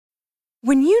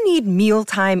When you need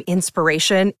mealtime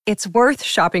inspiration, it's worth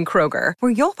shopping Kroger,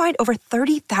 where you'll find over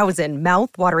 30,000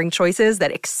 mouth-watering choices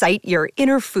that excite your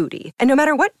inner foodie. And no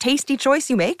matter what tasty choice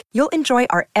you make, you'll enjoy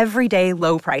our everyday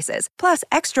low prices, plus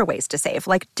extra ways to save,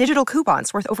 like digital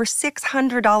coupons worth over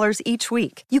 $600 each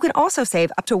week. You can also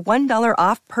save up to $1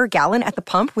 off per gallon at the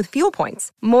pump with fuel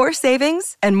points. More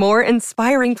savings and more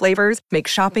inspiring flavors make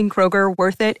shopping Kroger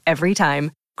worth it every time.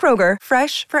 Kroger,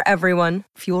 fresh for everyone.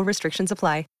 Fuel restrictions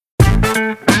apply.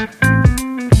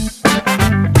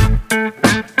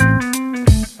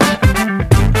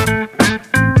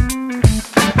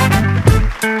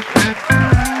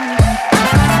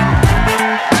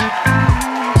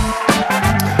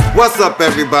 What's up,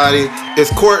 everybody?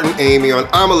 It's Court and Amy on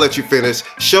ImmaLetYouFinish,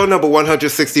 show number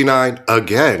 169,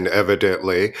 again,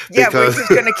 evidently. Yeah, we're just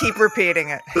going to keep repeating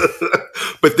it.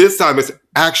 But this time it's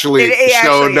actually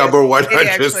show number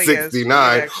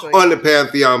 169 on the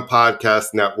Pantheon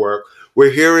Podcast Network.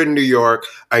 We're here in New York.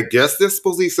 I guess this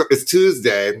supposedly it's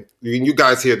Tuesday. You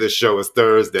guys hear this show is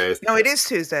Thursdays. No, it is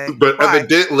Tuesday. But why?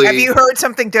 Evidently, have you heard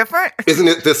something different? Isn't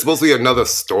it? There's supposed to be another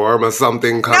storm or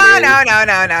something coming. No.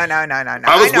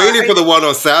 I was waiting for the one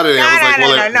on Saturday.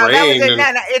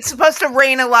 It's supposed to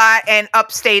rain a lot, and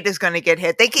upstate is going to get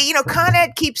hit. Con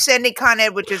Ed keeps sending Con Ed,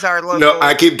 which is our local. No,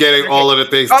 I keep getting all of the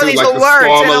things too, these like alerts, the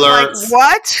storm and alerts. I'm like,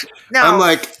 what? No. I'm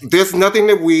like, there's nothing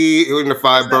that we in the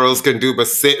five boroughs can do but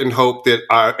sit and hope that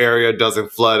our area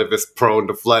doesn't flood if it's prone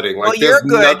to flooding. Like, you're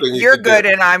good. You're good,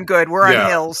 and I'm good. We're on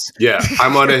hills. Yeah,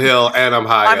 I'm on a hill, and I'm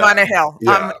high. I'm on a hill.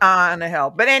 Yeah. I'm on a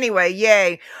hill. But anyway,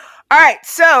 yay. All right,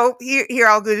 so here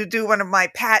I'll go to do one of my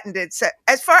patented set.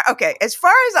 As far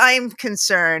as I'm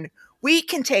concerned, we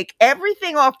can take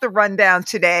everything off the rundown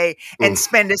today and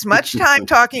spend as much time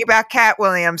talking about Katt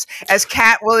Williams as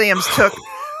Katt Williams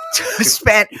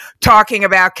spent talking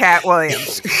about Katt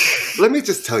Williams. Let me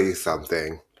just tell you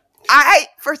something.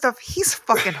 First off, he's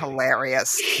fucking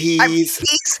hilarious. He's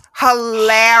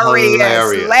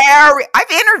hilarious. Larry,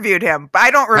 I've interviewed him, but I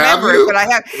don't remember it. But I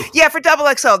have. Yeah, for Double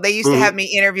XL, they used to have me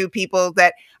interview people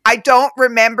that I don't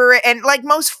remember it. And like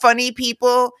most funny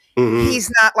people, he's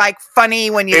not like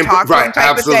funny when you talk to him.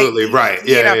 Absolutely, right.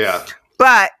 Yeah.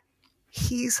 But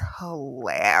he's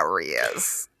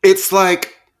hilarious. It's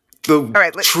like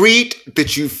the treat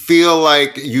that you feel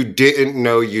like you didn't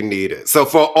know you needed. So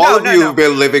for all of you who've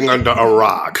been living under a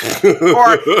rock.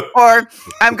 or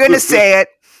I'm going to say it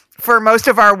for most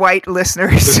of our white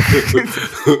listeners.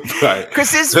 Right.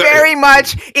 Because this very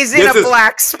much is in a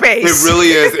black space. It really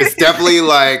is. It's definitely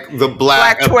like the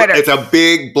black Twitter. It's a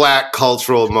big black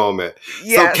cultural moment.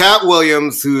 Yes. So Katt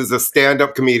Williams, who's a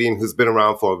stand-up comedian who's been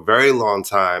around for a very long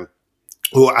time,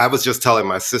 who I was just telling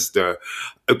my sister,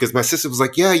 because my sister was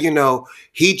like, yeah,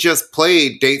 he just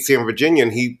played Dates here in Virginia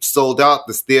and he sold out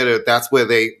this theater. That's where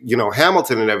they,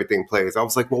 Hamilton and everything plays. I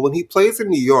was like, well, when he plays in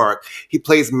New York, he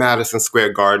plays Madison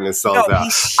Square Garden and sells out.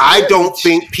 I don't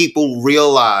think people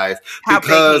realize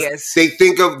because they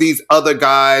think of these other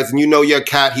guys and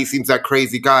Katt, he seems that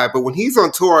crazy guy. But when he's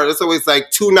on tour, it's always like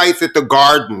 2 nights at the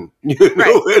Garden. Right.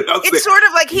 It's sort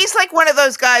of like, he's like one of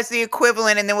those guys, the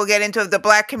equivalent, and then we'll get into the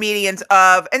black comedians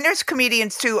and there's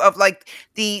comedians too, of like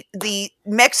the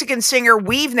Mexican singer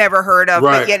we've never heard of,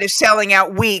 but yet is selling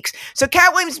out weeks. So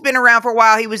Katt Williams has been around for a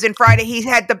while. He was in Friday. He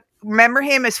had remember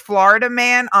him as Florida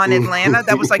Man on Atlanta?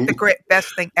 That was like the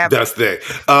best thing ever. Best thing.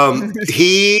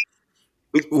 He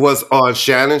was on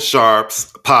Shannon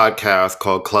Sharp's podcast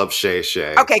called Club Shay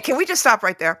Shay. Okay, can we just stop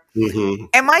right there? Mm-hmm.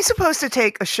 Am I supposed to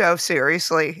take a show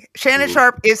seriously? Shannon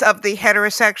Sharp is of the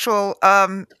heterosexual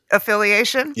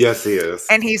affiliation? Yes, he is.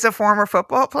 And he's a former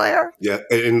football player? Yeah,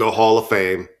 in the Hall of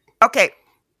Fame. Okay.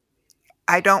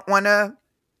 I don't want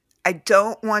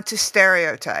to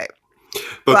stereotype.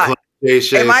 But Club Shay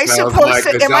Shay am I supposed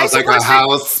to? Sounds like a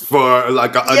house for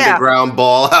like an underground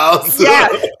ball house. Yeah.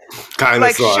 Kind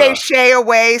of like shay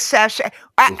away, sashay.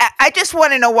 I just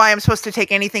want to know why I'm supposed to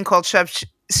take anything called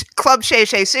Club Shay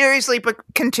Shay seriously, but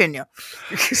continue.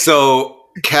 So,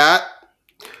 Katt,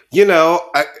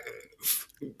 I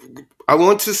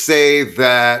want to say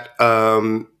that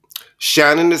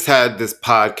Shannon has had this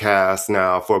podcast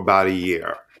now for about a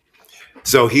year.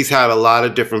 So he's had a lot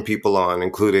of different people on,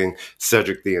 including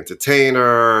Cedric the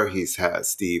Entertainer. He's had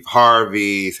Steve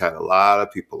Harvey. He's had a lot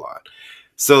of people on.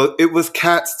 So it was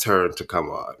Katt's turn to come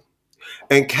on.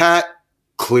 And Katt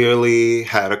clearly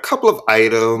had a couple of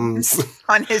items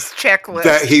on his checklist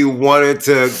that he wanted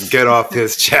to get off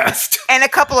his chest. And a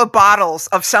couple of bottles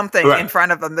of something in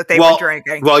front of them that they were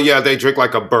drinking. Well, yeah, they drink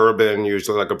like a bourbon,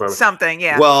 usually like a bourbon. Something,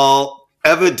 yeah. Well,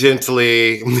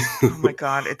 evidently, oh my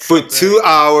God, it's for 2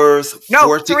 hours.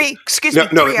 No, 3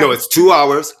 hours. No, it's 2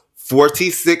 hours,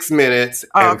 46 minutes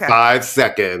and 5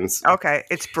 seconds. Okay,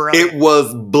 it's brilliant. It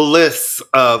was bliss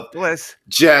of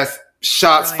just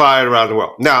shots fired around the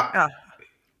world. Now,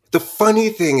 the funny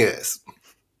thing is,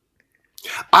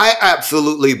 I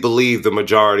absolutely believe the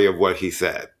majority of what he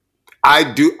said.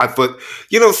 I thought,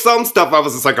 some stuff I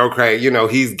was just like, okay,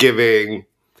 he's giving.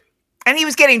 And he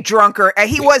was getting drunker.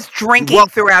 He was drinking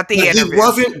throughout the interview. He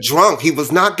wasn't drunk. He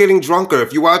was not getting drunker.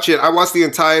 If you watch it, I watched the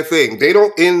entire thing. They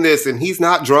don't end this and he's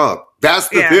not drunk. That's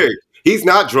the thing. He's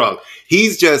not drunk.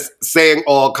 He's just saying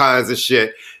all kinds of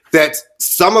shit. That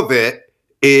some of it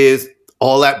is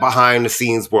all that behind the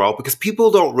scenes world, because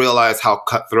people don't realize how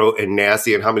cutthroat and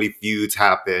nasty and how many feuds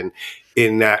happen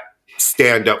in that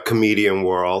stand-up comedian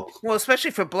world. Well,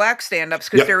 especially for black stand-ups,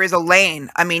 because there is a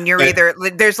lane. I mean,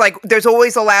 there's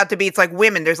always allowed to be, it's like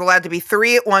women, there's allowed to be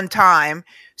 3 at one time.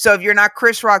 So if you're not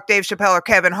Chris Rock, Dave Chappelle, or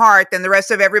Kevin Hart, then the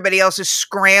rest of everybody else is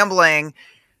scrambling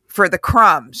for the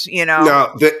crumbs,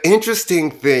 Now, the interesting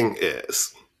thing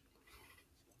is,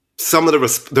 some of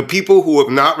the people who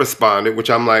have not responded,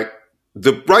 which I'm like,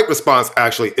 the right response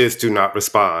actually is to not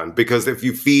respond, because if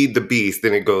you feed the beast,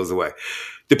 then it goes away.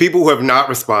 The people who have not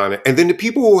responded, and then the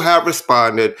people who have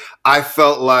responded, I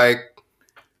felt like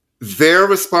their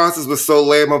responses were so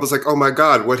lame. I was like, oh my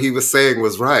God, what he was saying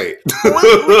was right.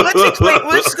 Let's explain.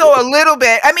 Let's go a little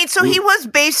bit. I mean, so he was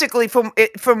basically, from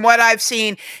what I've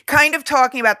seen, kind of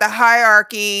talking about the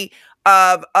hierarchy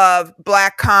of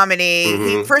black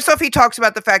comedy. First off, he talks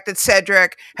about the fact that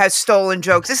Cedric has stolen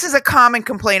jokes. This is a common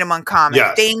complaint among comics.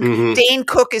 Yes. Dane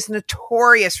Cook is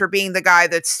notorious for being the guy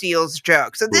that steals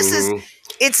jokes. So this is,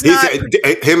 it's not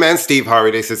him and Steve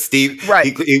Harvey. They said Steve,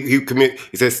 right? He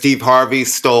said Steve Harvey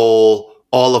stole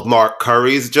all of Mark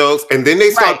Curry's jokes, and then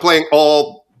they start playing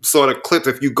all sort of clips.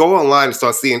 If you go online and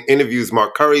start seeing interviews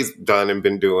Mark Curry's done and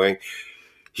been doing,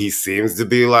 he seems to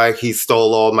be like, he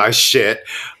stole all my shit.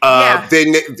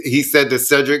 Then he said that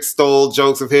Cedric stole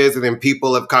jokes of his, and then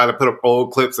people have kind of put up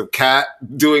old clips of Katt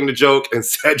doing the joke and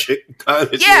Cedric kind of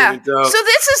doing the joke. So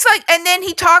this is like, and then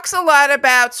he talks a lot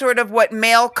about sort of what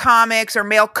male comics or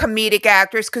male comedic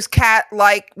actors, because Katt,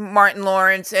 like Martin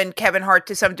Lawrence and Kevin Hart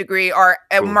to some degree,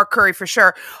 and Mark Curry for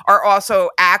sure, are also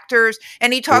actors.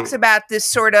 And he talks about this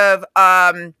sort of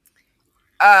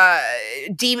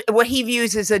what he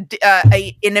views as an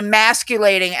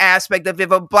emasculating aspect of, if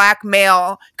a black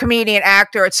male comedian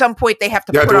actor, at some point they have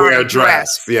to put on a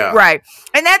dress. Yeah. Right.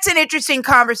 And that's an interesting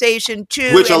conversation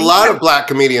too. Which a lot of black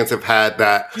comedians have had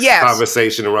that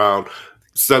conversation around,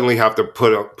 suddenly have to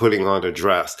putting on a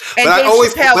dress. And Dave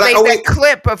Chappelle, that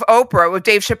clip of Oprah with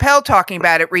Dave Chappelle talking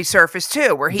about it resurfaced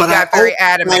too, where he got very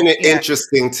adamant. I find it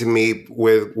interesting to me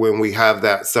when we have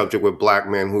that subject with black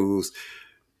men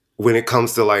when it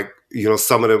comes to, like,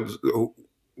 some of them,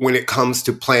 when it comes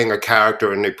to playing a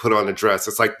character and they put on a dress,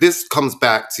 it's like, this comes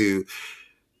back to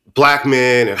black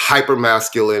men and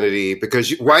hyper-masculinity,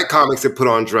 because white comics have put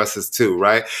on dresses too,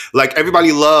 right? Like,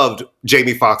 everybody loved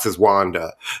Jamie Foxx's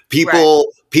Wanda. People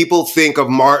think of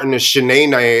Martin as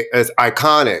Shanae as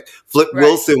iconic. Flip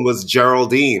Wilson was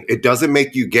Geraldine. It doesn't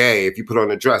make you gay if you put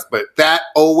on a dress, but that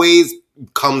always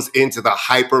comes into the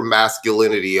hyper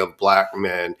masculinity of black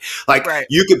men. Like,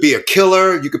 you could be a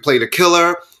killer, you could play the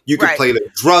killer, you could play the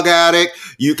drug addict,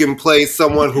 you can play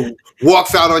someone who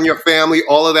walks out on your family,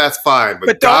 all of that's fine.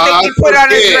 But don't make you put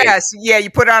on a dress. Yeah, you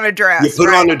put on a dress. You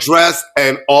put on a dress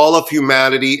and all of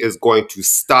humanity is going to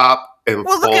stop. Well,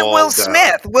 look at Will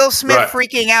Smith. Will Smith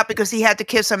freaking out because he had to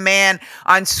kiss a man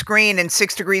on screen in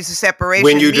 6 Degrees of Separation.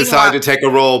 When you decide to take a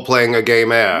role playing a gay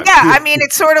man. Yeah, I mean,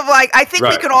 it's sort of like, I think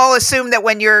we can all assume that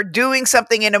when you're doing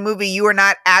something in a movie, you are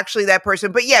not actually that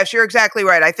person. But yes, you're exactly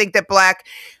right. I think that black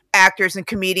actors and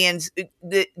comedians,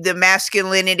 the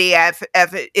masculinity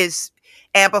is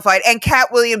amplified. And Katt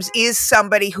Williams is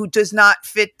somebody who does not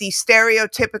fit the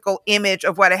stereotypical image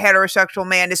of what a heterosexual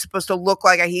man is supposed to look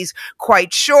like. He's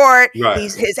quite short.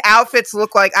 His outfits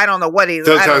look like, I don't know what he is.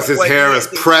 Sometimes his hair is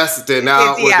pressed and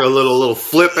out with a little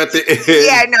flip at the end.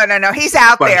 Yeah, no. He's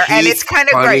out there, and it's kind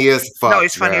of great. Fuck, no,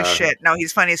 he's funny as shit. No,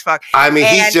 he's funny as fuck. I mean,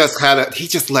 he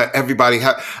just let everybody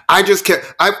have. I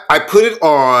put it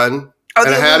on. Oh,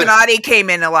 the Illuminati came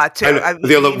in a lot too. With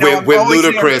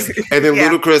Ludacris, and then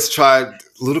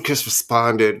Ludacris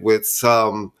responded with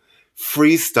some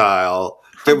freestyle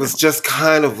that was just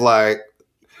kind of like,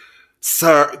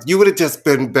 sir, you would have just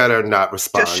been better not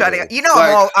responding. Just shutting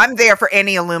up. I'm there for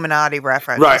any Illuminati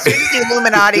reference. Right. As soon as the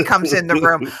Illuminati comes in the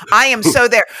room, I am so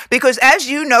there. Because as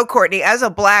you know, Courtney, as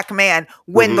a black man,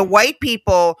 when the white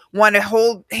people want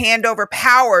to hand over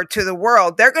power to the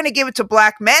world, they're going to give it to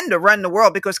black men to run the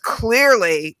world, because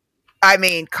clearly I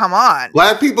mean, come on.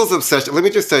 Black people's obsession. Let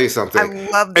me just tell you something. I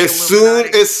love the As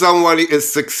Illuminati. soon as somebody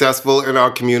is successful in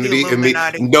our community,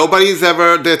 nobody's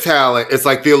ever their talent. It's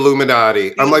like the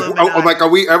Illuminati. I'm like, are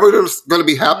we ever going to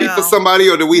be happy for somebody,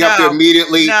 or do we have to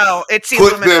immediately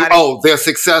put them? Oh, they're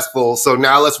successful, so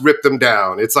now let's rip them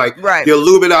down. It's like the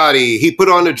Illuminati. He put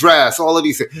on a dress. All of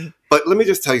these things. But let me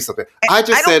just tell you something.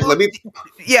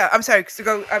 Yeah, I'm sorry. So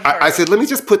go. I said, let me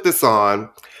just put this on.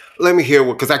 Let me hear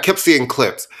because I kept seeing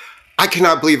clips. I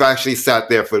cannot believe I actually sat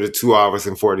there for the 2 hours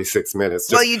and 46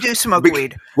 minutes. Well, you do smoke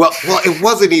weed. Well, it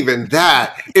wasn't even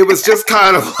that. It was just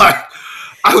kind of like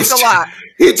it's a lot.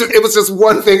 It was just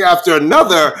one thing after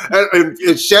another,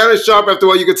 and Shannon Sharp, after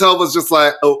all, you could tell was just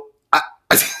like, oh, I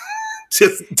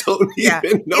just don't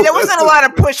even know. There wasn't a lot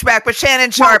of pushback, but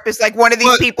Shannon Sharp is like one of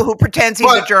these people who pretends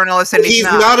he's a journalist, and he's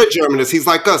not a journalist. He's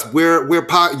like us.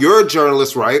 You're a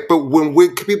journalist, right? But when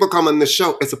people come on the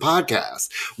show, it's a podcast.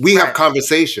 We have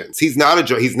conversations. He's not a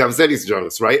journalist. He's never said he's a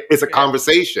journalist, right? It's a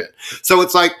conversation. So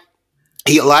it's like,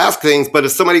 he'll ask things, but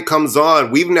if somebody comes on,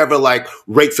 we've never like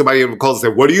raked somebody in the cold and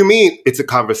said, what do you mean? It's a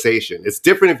conversation. It's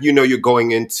different if you're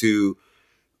going into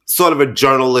sort of a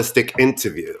journalistic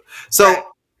interview. So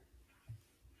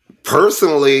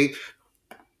personally,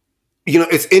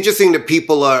 it's interesting that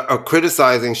people are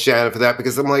criticizing Shannon for that,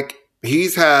 because I'm like,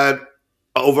 he's had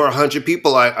over 100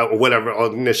 people or whatever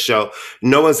on this show.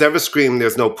 No one's ever screamed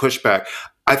there's no pushback.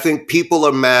 I think people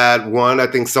are mad. One, I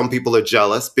think some people are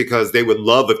jealous because they would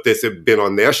love if this had been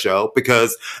on their show,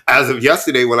 because as of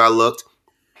yesterday when I looked,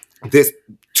 this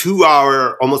 2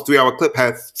 hour, almost 3 hour clip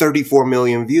had 34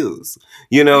 million views.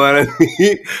 You know what I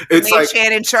mean? It's like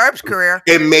Shannon Sharp's career.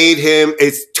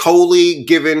 It's totally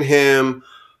given him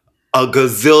a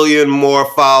gazillion more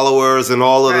followers and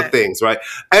all of the things, right?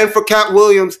 And for Katt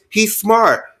Williams, he's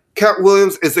smart. Katt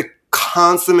Williams is a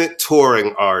consummate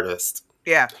touring artist.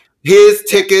 Yeah. His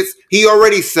tickets, he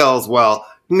already sells well.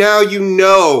 Now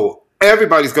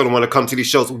everybody's going to want to come to these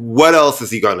shows. What else is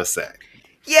he going to say?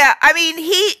 Yeah,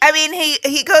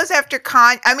 he goes after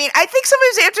Kanye. I mean, I think some of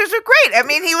his answers are great. I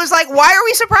mean, he was like, why are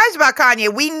we surprised about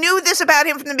Kanye? We knew this about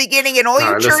him from the beginning, and all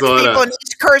your church people, and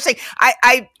he's cursing.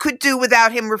 I could do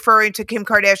without him referring to Kim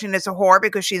Kardashian as a whore,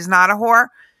 because she's not a whore.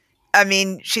 I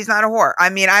mean, she's not a whore. I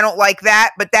mean, I don't like that,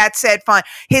 but that said, fine.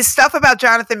 His stuff about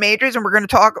Jonathan Majors, and we're going to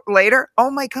talk later.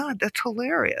 Oh my God, that's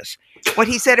hilarious. What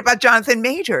he said about Jonathan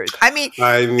Majors. I mean,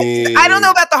 I don't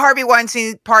know about the Harvey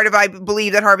Weinstein part of, I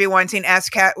believe that Harvey Weinstein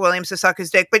asked Katt Williams to suck his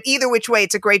dick, but either which way,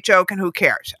 it's a great joke, and who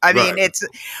cares? I mean,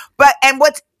 and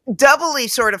what's doubly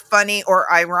sort of funny or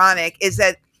ironic is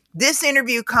that this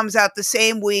interview comes out the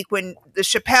same week when the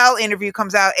Chappelle interview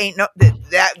comes out.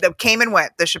 That came and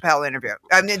went, the Chappelle interview.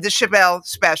 I mean, the Chappelle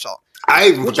special.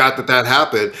 I forgot that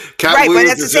happened. But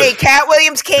that's to say, Katt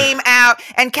Williams came out,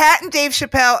 and Katt and Dave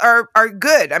Chappelle are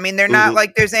good. I mean, they're not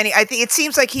like there's any. I think it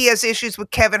seems like he has issues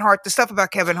with Kevin Hart. The stuff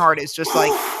about Kevin Hart is just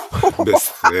like Miss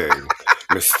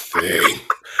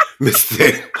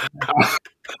Thing.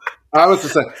 I was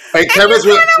just saying, and Kevin's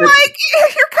you're kind of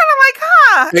like,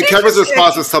 huh? And Kevin's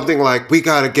response was something like, "We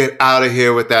got to get out of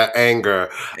here with that anger."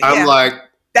 I'm like,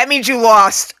 that means you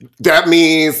lost. That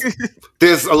means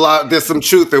there's some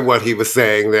truth in what he was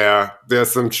saying there.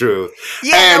 There's some truth.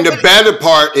 Yeah, and the better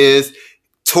part is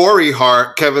Tori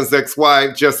Hart, Kevin's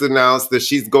ex-wife, just announced that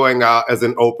she's going out as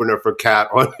an opener for Katt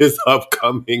on his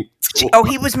upcoming tour. Oh,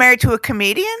 he was married to a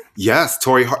comedian? Yes,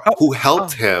 Tori Hart, who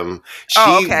helped him.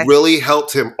 She really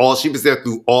helped him. She was there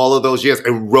through all of those years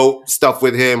and wrote stuff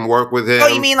with him, worked with him. Oh,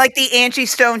 you mean like the Angie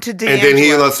Stone to D'Angelo? And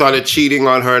then he started cheating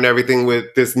on her and everything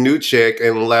with this new chick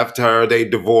and left her. They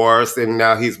divorced, and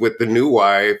now he's with the new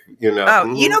wife, you know.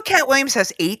 Oh, you know Katt Williams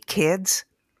has 8 kids?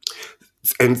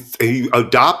 And he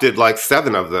adopted like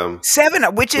 7 of them. 7,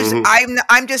 which is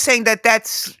I'm just saying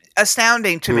that's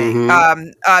astounding to me.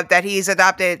 That he's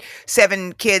adopted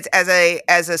 7 kids as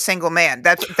a single man.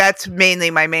 That's mainly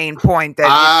my main point. That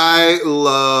I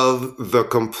love the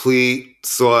complete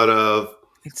sort of.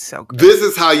 It's so good. This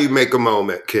is how you make a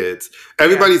moment, kids.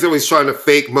 Everybody's always trying to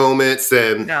fake moments,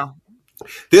 and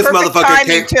this perfect motherfucker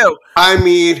came too. I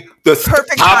mean, the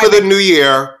top of the new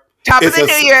year. Top of the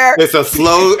new year. It's a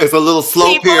little slow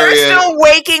People period. People are still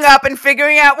waking up and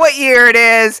figuring out what year it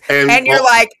is. And you're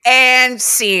like, and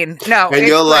scene. No. And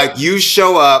you're like, you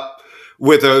show up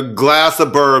with a glass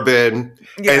of bourbon,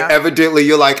 and evidently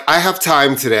you're like, I have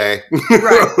time today.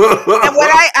 Right. And what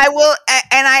I will,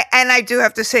 and I do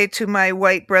have to say to my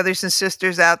white brothers and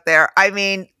sisters out there, I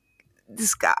mean,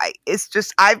 this guy is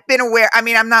just, I've been aware. I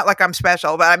mean, I'm not like I'm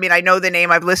special, but I mean, I know the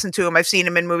name. I've listened to him. I've seen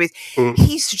him in movies.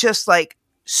 He's just like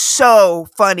so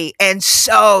funny and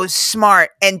so smart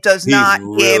and does not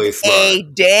really give smart. a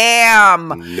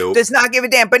damn. Nope. Does not give a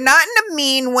damn, but not in a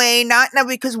mean way,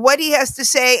 because what he has to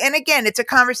say, and again, it's a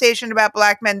conversation about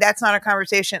black men. That's not a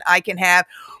conversation I can have,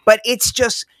 but it's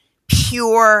just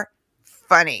pure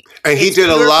funny. And he did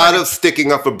a lot of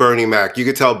sticking up for Bernie Mac. You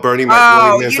could tell Bernie Mac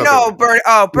really meant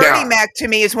something. Bernie Mac to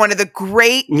me is one of the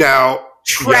great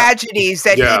tragedies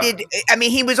that he did. I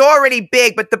mean, he was already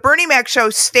big, but the Bernie Mac show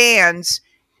stands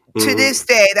to this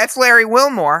day. That's Larry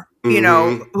Wilmore, you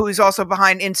know, who's also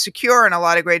behind Insecure and a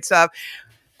lot of great stuff.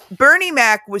 Bernie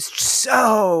Mac was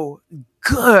so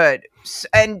good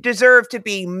and deserved to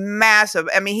be massive.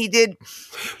 I mean, he did.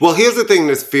 Well, here's the thing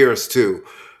that's fierce too.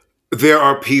 There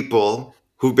are people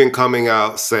who've been coming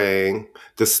out saying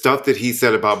the stuff that he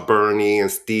said about Bernie and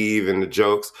Steve and the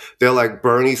jokes, they're like,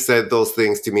 Bernie said those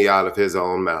things to me out of his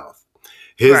own mouth.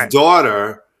 His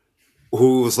daughter,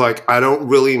 who was like, I don't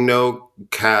really know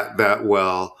Katt that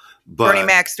well. But Bernie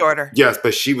Mac's daughter. Yes,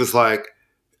 but she was like,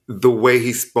 the way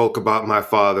he spoke about my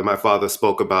father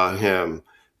spoke about him.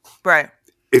 Right.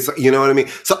 It's, you know what I mean?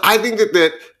 So I think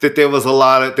that there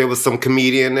was some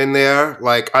comedian in there.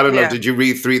 Like, I don't know, did you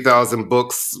read 3,000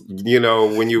 books, you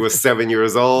know, when you were 7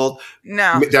 years old?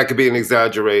 No. That could be an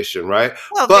exaggeration, right?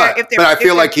 Well, but I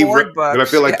feel like you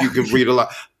could read a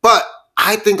lot. But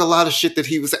I think a lot of shit that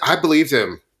he was, I believed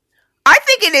him. I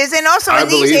think it is, and also in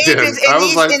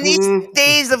these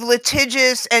days of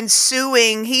litigious and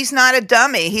suing, he's not a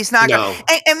dummy. He's not. No.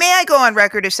 And may I go on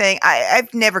record as saying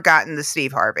I've never gotten the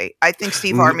Steve Harvey. I think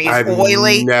Steve Harvey is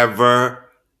oily. I've never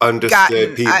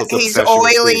understood people's he's obsession oily.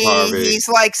 with Steve Harvey. He's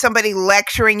like somebody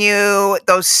lecturing you.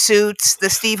 Those suits, the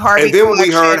Steve Harvey. And then collection.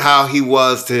 we heard how he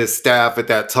was to his staff at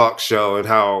that talk show and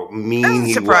how mean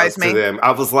he was to them. I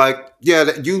was like,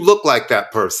 yeah, you look like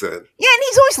that person. Yeah, and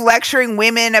he's always lecturing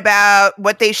women about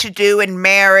what they should do in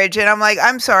marriage. And I'm like,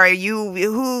 I'm sorry,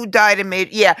 who died and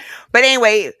made... Yeah. But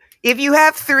anyway, if you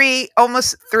have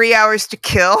almost 3 hours to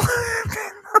kill...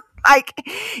 Like,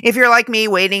 if you're like me,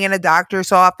 waiting in a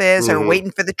doctor's office or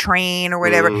waiting for the train or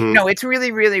whatever. No, it's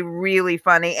really, really, really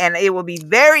funny. And it will be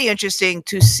very interesting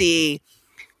to see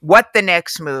what the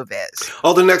next move is.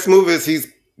 Oh, the next move is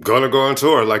he's going to go on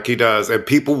tour like he does. And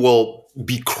people will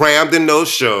be crammed in those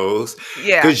shows.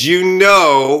 Yeah. Because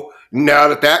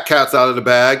now that cat's out of the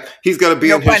bag, he's going to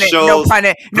be in his shows.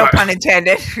 No pun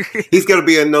intended. He's going to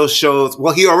be in those shows.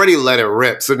 Well, he already let it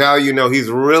rip. So now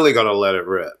he's really going to let it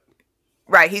rip.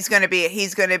 Right, he's going to be,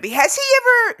 has he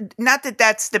ever, not that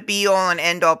that's the be all and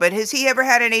end all, but has he ever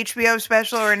had an HBO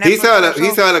special or a Netflix special?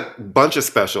 He's had a bunch of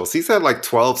specials. He's had like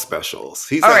 12 specials.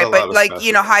 He's had a lot of specials.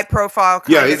 You know, high profile.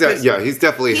 He's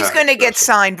definitely He's going to get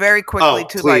signed very quickly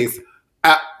please.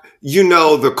 You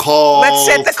know, the calls. Let's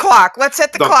set the clock.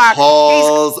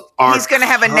 Calls he's going to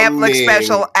have a Netflix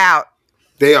special out.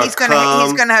 He's going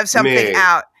to have something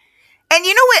out. And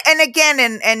you know what, and again,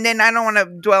 and then I don't want to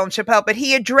dwell on Chappelle, but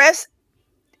he's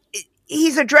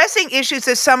addressing issues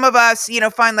that some of us, you know,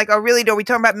 find like, oh, really? Are we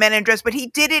talking about men in dress? But he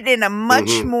did it in a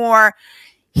much more.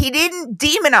 He didn't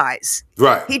demonize.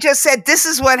 Right. He just said, "This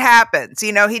is what happens."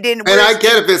 You know, he didn't. And I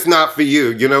get if it's not for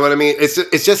you. You know what I mean? It's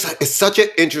such an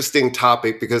interesting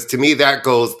topic because to me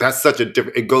that's such a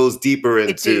different. It goes deeper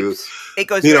into. It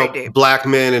goes very deep. Black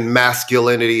men and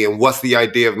masculinity and what's the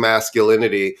idea of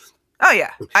masculinity. Oh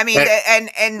yeah, I mean,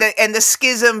 and the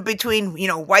schism between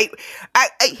white.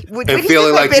 Would you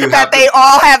feeling like they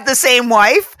all have the same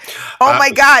wife? Oh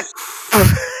my God!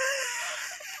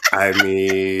 I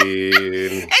mean, and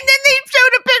then they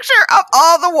showed a picture of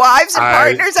all the wives and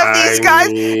partners of these guys,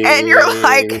 and you're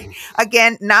like,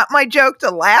 again, not my joke to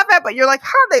laugh at, but you're like,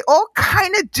 how they all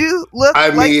kind of do look.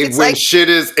 I mean,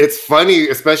 it's funny,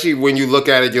 especially when you look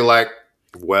at it, you're like.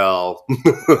 Well,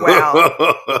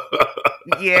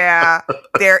 yeah,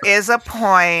 there is a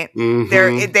point.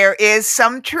 There is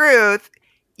some truth.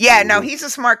 Yeah, no, he's a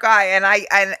smart guy, and I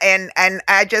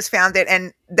just found it,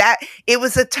 and that it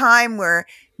was a time where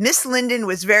Miss Linden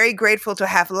was very grateful to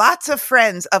have lots of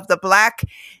friends of the black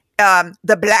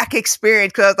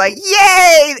experience, because I was like,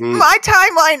 yay, my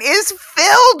timeline is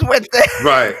filled with this.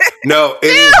 Right. No,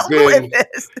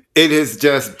 it has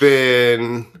just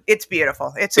been. It's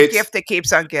beautiful. It's a gift that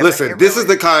keeps on giving. Listen, this is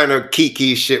the kind of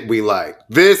kiki shit we like.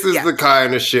 This is the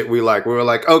kind of shit we like. We were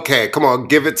like, okay, come on,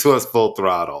 give it to us full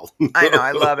throttle. I know,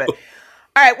 I love it.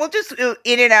 All right, well, just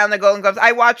in and out on the Golden Globes.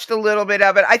 I watched a little bit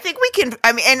of it. I think we can.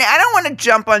 I mean, and I don't want to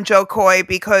jump on Joe Coy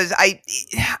because I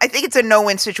think it's a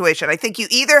no-win situation. I think you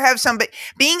either have somebody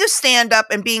being a stand-up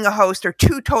and being a host are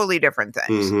two totally different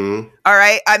things. All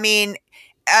right, I mean,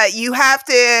 You have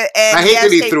to. And I hate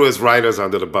that he threw his writers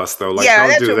under the bus, though. Like,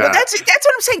 don't do that. Well, that's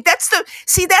what I'm saying.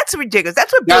 That's ridiculous.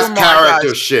 That's what that's Bill Maher character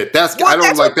does. shit. I don't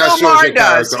that's like that. Bill Shows Maher your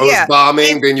character. Oh, it's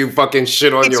bombing, then you fucking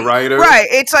shit on your writer. Right.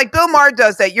 It's like Bill Maher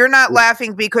does that. You're not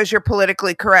laughing because you're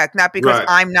politically correct, not because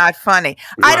I'm not funny.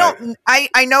 Right.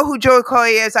 I know who Joe Coy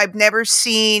is. I've never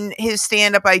seen his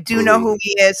stand up. I do know who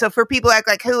he is. So for people who act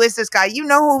like, who is this guy? You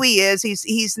know who he is.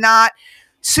 He's not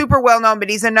super well known, but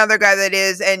he's another guy that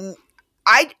is. And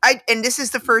and this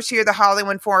is the first year the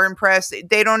Hollywood Foreign Press,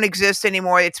 they don't exist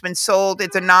anymore. It's been sold.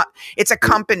 It's a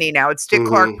company now. It's Dick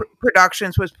Clark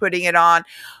Productions was putting it on.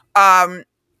 I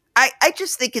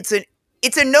just think it's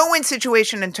a no-win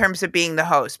situation in terms of being the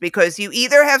host, because you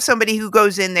either have somebody who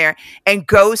goes in there and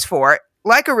goes for it,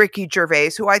 like a Ricky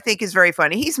Gervais, who I think is very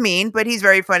funny. He's mean, but he's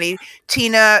very funny.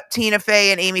 Tina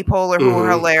Fey and Amy Poehler, who are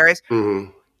hilarious.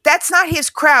 That's not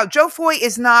his crowd. Joe Foy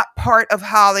is not part of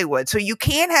Hollywood. So you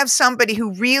can't have somebody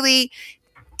who really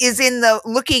is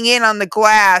looking in on the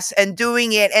glass and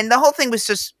doing it. And the whole thing was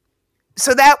just,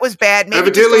 so that was bad. Maybe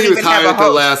evidently he was hired at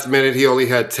the last minute. He only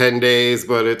had 10 days,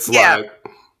 but it's like.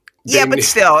 Yeah, but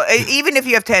still, even if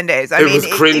you have 10 days, it was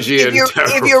cringy and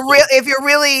terrible. If you're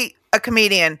really a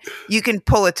comedian, you can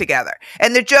pull it together.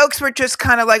 And the jokes were just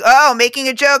kind of like, making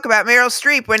a joke about Meryl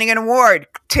Streep winning an award,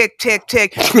 tick, tick,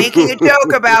 tick. Making a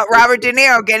joke about Robert De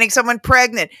Niro getting someone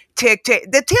pregnant, tick, tick.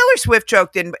 The Taylor Swift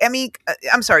joke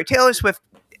Taylor Swift,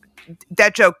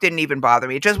 that joke didn't even bother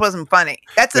me. It just wasn't funny.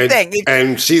 That's the thing.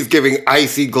 And she's giving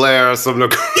icy glares from the...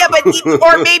 Yeah, but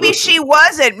or maybe she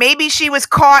wasn't. Maybe she was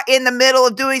caught in the middle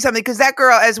of doing something, because that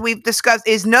girl, as we've discussed,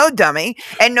 is no dummy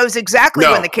and knows exactly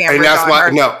when the camera's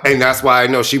on her. And that's why I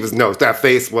know she was that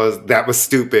face was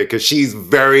stupid, because she's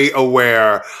very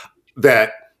aware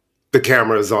that the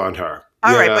camera is on her.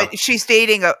 All right, but she's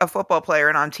dating a football player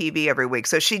and on TV every week.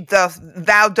 So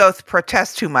thou doth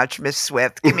protest too much, Miss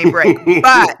Swift. Give me a break.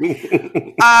 But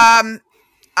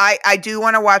I do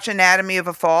want to watch Anatomy of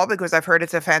a Fall, because I've heard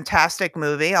it's a fantastic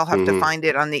movie. I'll have to find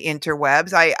it on the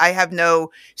interwebs. I have no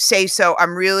say so.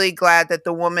 I'm really glad that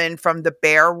the woman from The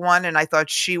Bear won, and I thought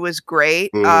she was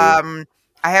great. I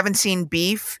haven't seen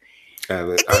Beef. I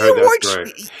heard that's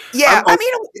great. Yeah,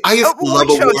 I used to love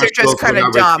shows are just kind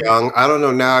of dumb. Young. I don't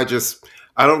know now.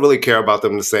 I don't really care about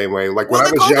them the same way. Like when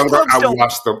I was younger, I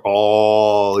watched them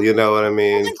all. You know what I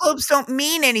mean? Golden Globes don't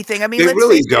mean anything. I mean, they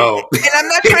really don't. And I'm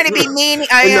not trying to be mean.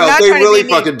 They really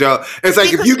fucking don't. It's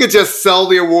like if you could just sell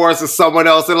the awards to someone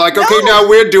else and like, okay, now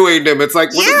we're doing them. It's like,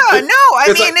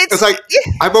 it's like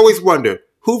I've always wondered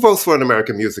who votes for an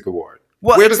American Music Award.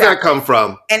 Well, where does that come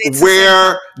from?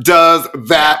 Where does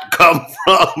that come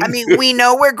from? I mean, we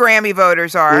know where Grammy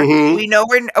voters are. We know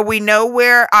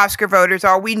where Oscar voters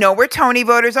are. We know where Tony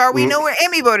voters are. We know where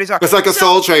Emmy voters are. It's like a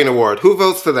Soul Train Award. Who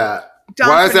votes for that?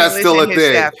 Why is that still a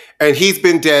thing? Staff. And he's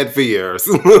been dead for years.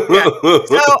 So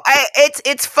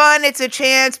it's fun. It's a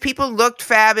chance. People looked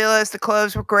fabulous. The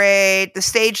clothes were great. The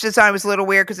stage design was a little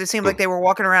weird because it seemed like they were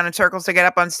walking around in circles to get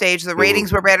up on stage. The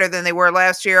ratings were better than they were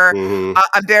last year.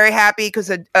 I'm very happy because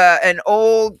an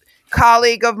old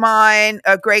colleague of mine,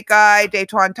 a great guy,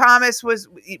 Dayton Thomas, was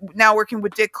now working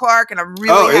with Dick Clark, and I'm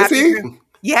really happy. Is he?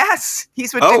 Yes,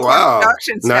 he's with Dick Clark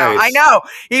Productions now. I know.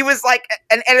 He was like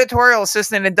an editorial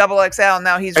assistant in XXL.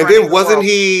 Now he's running. And then wasn't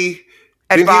he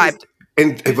at Vibe?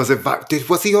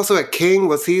 Was he also at King?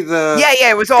 Was he the?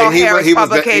 Yeah. It was all Harris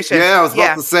Publications. I was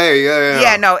about to say.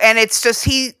 Yeah, no, and it's just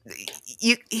he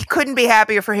couldn't be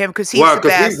happier for him because he's the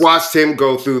best. We watched him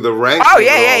go through the ranks. Oh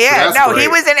yeah. No, great. He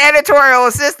was an editorial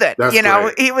assistant. That's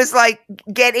great. He was like,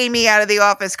 get Amy out of the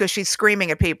office because she's screaming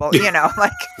at people.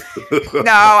 Like, no,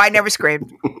 I never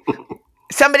screamed.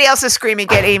 Somebody else is screaming,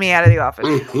 get Amy out of the office.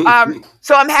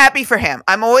 So I'm happy for him.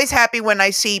 I'm always happy when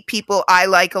I see people I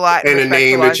like a lot. And a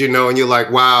name that you know, and you're like,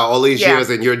 wow, all these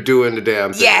years and you're doing the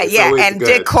damn thing. Yeah. And good.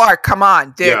 Dick Clark, come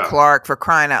on. Dick Clark, for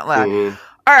crying out loud.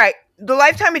 All right. The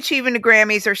Lifetime Achievement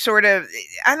Grammys are sort of,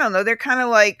 I don't know, they're kind of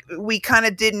like, we kind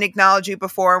of didn't acknowledge you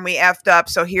before and we effed up,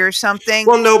 so here's something.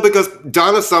 Well, no, because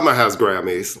Donna Summer has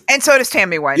Grammys. And so does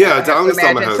Tammy Wynette. Yeah, Donna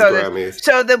Summer has Grammys.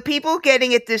 So the people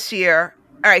getting it this year,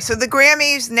 all right, so the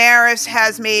Grammys, NARAS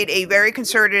has made a very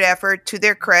concerted effort, to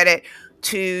their credit,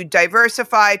 to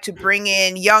diversify, to bring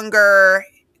in younger,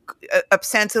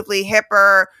 ostensibly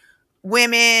hipper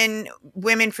women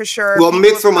for sure. Well,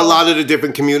 mixed from a lot of the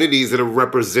different communities that are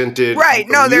represented. Right.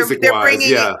 No, they're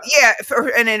bringing for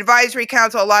an advisory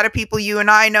council. A lot of people you and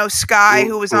I know. Sky,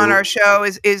 who was on our show,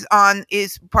 is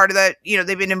part of that.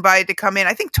 They've been invited to come in.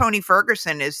 I think Tony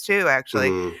Ferguson is too,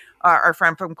 actually. Our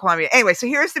friend from Columbia. Anyway, so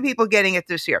here's the people getting it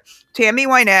this year. Tammy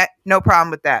Wynette, no problem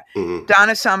with that.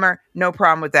 Donna Summer, no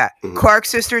problem with that. Clark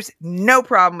Sisters, no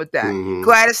problem with that.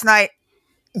 Gladys Knight,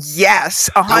 Yes,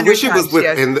 100 I wish it was times with,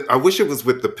 yes. and I wish it was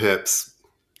with the Pips.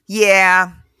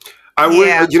 Yeah. I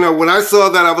would, when I saw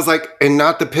that, I was like, and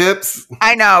not the Pips?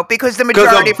 I know, because the Because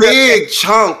majority a big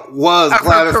chunk was of her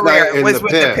Gladys Knight career and was the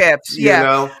with Pips, the Pips. you Yeah.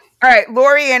 know? All right,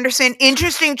 Laurie Anderson,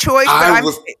 interesting choice,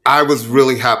 but I was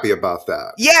really happy about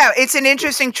that. Yeah, it's an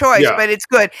interesting choice, Yeah. but it's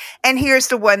good. And here's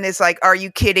the one that's like, are you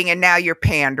kidding? And now you're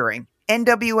pandering.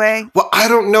 NWA. Well, I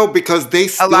don't know, because they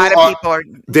still A lot of people are.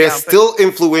 They're still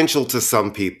influential to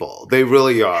some people. They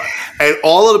really are. And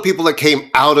all of the people that came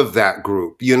out of that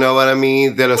group, you know what I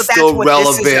mean? That are still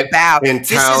relevant and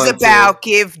talented.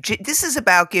 This is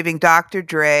about giving Dr.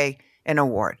 Dre an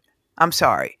award. I'm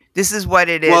sorry. This is what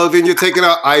it is. Well, then you're taking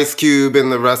out Ice Cube and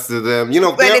the rest of them.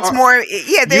 But it's more.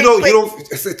 Yeah, you don't.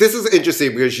 This is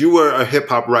interesting because you were a hip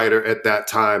hop writer at that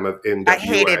time of NWA. I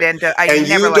hated NWA. And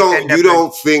you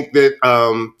don't think that.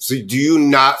 So do you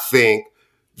not think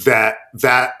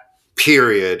that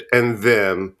period and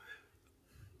them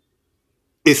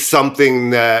is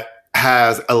something that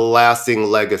has a lasting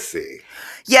legacy?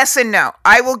 Yes and no.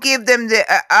 I will give them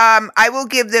I will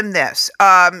give them this.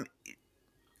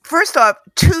 First off,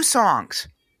 2 songs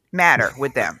matter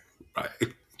with them. Right.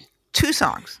 2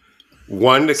 songs.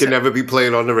 One that can never be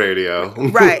played on the radio.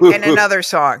 Right. And another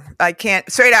song. I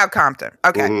can't. Straight Out Compton.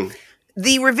 Okay. Mm-hmm.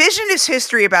 The revisionist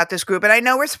history about this group, and I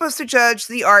know we're supposed to judge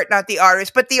the art, not the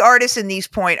artist, but the artists in these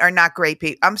point are not great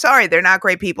people. I'm sorry, they're not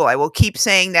great people. I will keep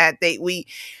saying that. I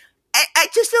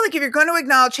just feel like if you're going to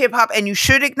acknowledge hip hop, and you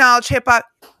should acknowledge hip hop,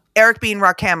 Eric B. and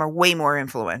Rakim are way more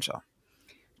influential.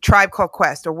 Tribe Called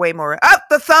Quest are way more. Oh,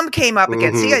 the Thumb came up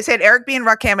again. See, I said Eric B. and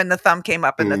Rakim, and the Thumb came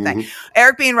up in the thing.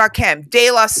 Eric B. and Rakim,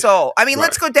 De La Soul. I mean,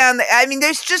 let's go down.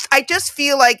 I just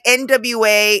feel like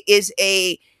NWA is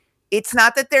it's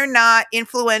not that they're not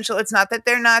influential. It's not that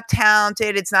they're not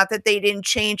talented. It's not that they didn't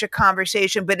change a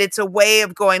conversation, but it's a way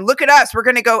of going, look at us. We're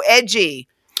going to go edgy.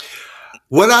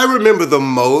 What I remember the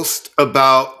most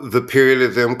about the period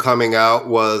of them coming out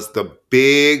was the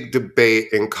big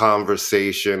debate and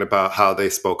conversation about how they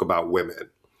spoke about women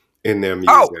in their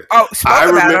music. I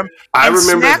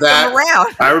remember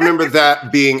that. I remember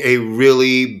that being a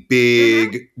really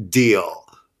big deal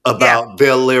about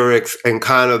their lyrics and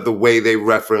kind of the way they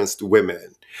referenced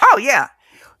women. Oh yeah.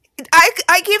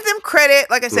 I give them credit.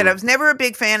 Like I said, I was never a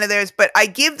big fan of theirs, but I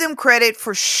give them credit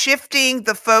for shifting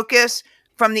the focus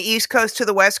from the East Coast to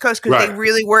the West Coast, because they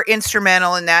really were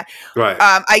instrumental in that. Right.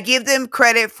 I give them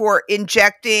credit for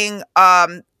injecting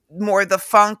more the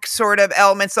funk sort of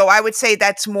elements. So I would say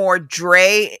that's more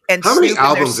Dre and How Snoop. many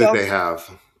albums did they have?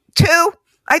 2,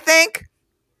 I think.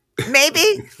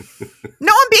 Maybe.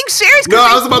 No, I'm being serious. No,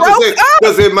 I was about to say,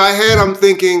 because in my head I'm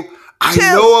thinking, I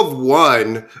know of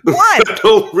one. I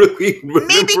don't really remember.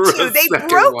 Maybe 2. They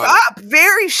broke up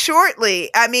very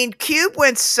shortly. I mean, Cube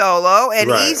went solo,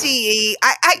 and Eazy-E.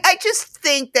 I just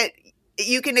think that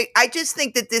I just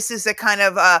think that this is a kind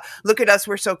of look at us,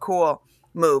 we're so cool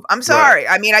move. I'm sorry.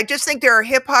 I mean, I just think there are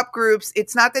hip hop groups.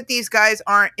 It's not that these guys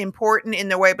aren't important in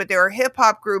their way, but there are hip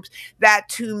hop groups that,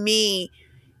 to me,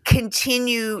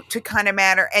 continue to kind of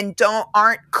matter and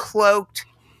aren't cloaked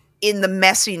in the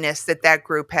messiness that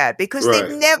group had, because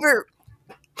they've never.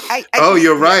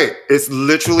 You're right. It's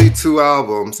literally 2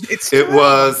 albums. It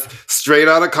was Straight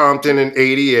Outta Compton in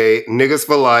 88, Niggas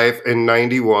for Life in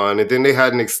 91, and then they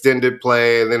had an extended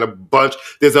play, and then a bunch.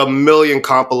 There's a million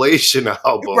compilation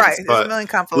albums. Right, there's a million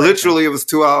compilations. Literally, it was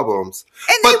 2 albums.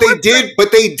 And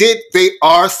they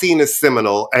are seen as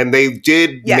seminal, and they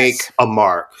did make a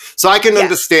mark. So I can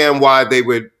understand why they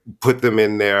would put them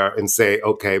in there and say,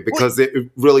 okay, because it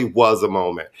really was a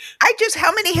moment.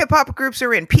 How many hip hop groups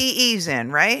are in? PE's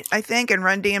in, right? I think, and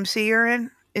Run DMC are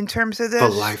in terms of this. For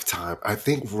Lifetime. I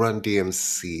think Run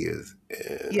DMC is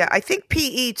in. Yeah, I think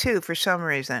PE too, for some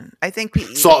reason. I think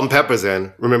PE. Salt and Pepper's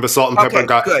in. Remember, Salt and Pepper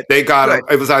got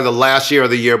it was either last year or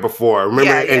the year before.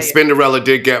 Remember, and Spinderella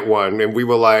did get one, and we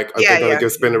were like, they're going to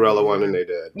give Spinderella one, and they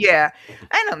did. Yeah.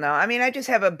 I don't know. I mean, I just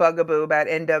have a bugaboo about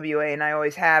NWA, and I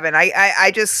always have, and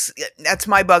I just, that's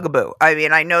my bugaboo. I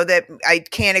mean, I know that I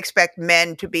can't expect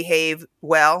men to behave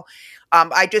well.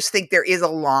 I just think there is a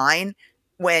line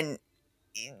when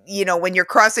you're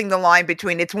crossing the line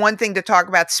between, it's one thing to talk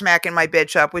about smacking my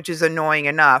bitch up, which is annoying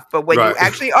enough, but when you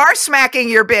actually are smacking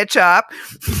your bitch up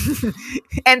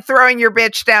and throwing your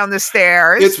bitch down the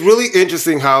stairs. It's really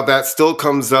interesting how that still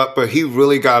comes up, but he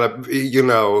really got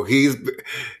he's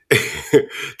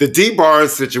the D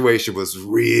Barnes situation was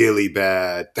really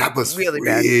bad. That was really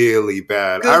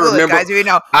bad.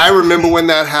 I remember when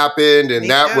that happened, and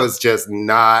that was just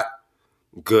not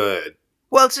good.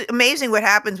 Well, it's amazing what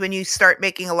happens when you start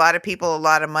making a lot of people a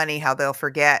lot of money, how they'll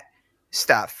forget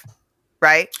stuff,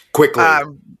 right? Quickly.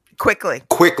 Quickly.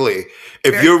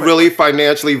 If Very you're quickly. really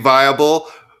financially viable,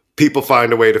 people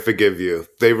find a way to forgive you.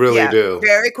 They really do.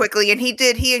 Very quickly. And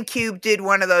he and Cube did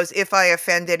one of those if I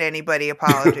offended anybody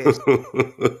apologies.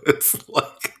 It's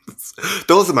like,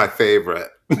 those are my favorite.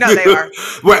 No, they are.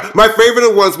 My favorite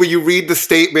are ones where you read the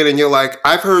statement and you're like,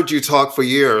 I've heard you talk for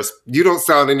years. You don't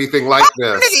sound anything like this.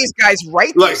 None of these guys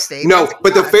write these statements. No,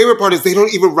 but the favorite part is they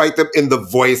don't even write them in the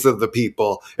voice of the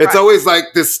people. It's always like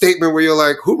this statement where you're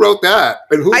like, who wrote that?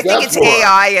 And who's I think it's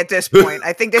AI at this point.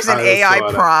 I think there's an AI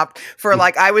prompt for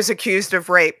like, I was accused of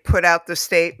rape, put out the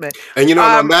statement. And you know,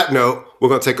 on that note, we're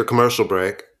going to take a commercial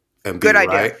break and be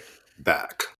right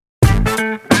back.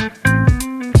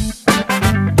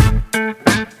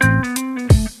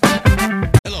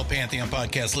 Pantheon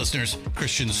podcast listeners,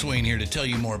 Christian Swain here to tell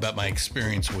you more about my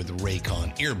experience with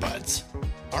Raycon earbuds.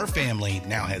 Our family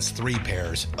now has 3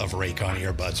 pairs of Raycon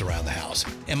earbuds around the house,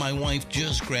 and my wife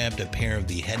just grabbed a pair of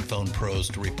the Headphone Pros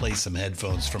to replace some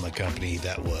headphones from a company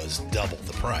that was double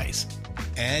the price.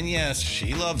 And yes,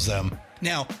 she loves them.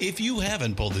 Now, if you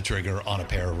haven't pulled the trigger on a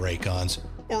pair of Raycons,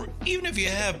 or even if you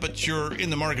have, but you're in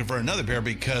the market for another pair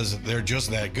because they're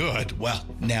just that good, well,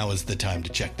 now is the time to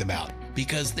check them out,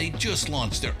 because they just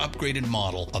launched their upgraded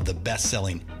model of the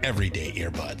best-selling everyday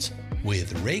earbuds.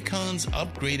 With Raycon's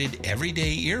upgraded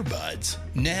everyday earbuds,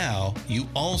 now you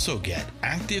also get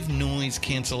active noise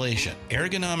cancellation,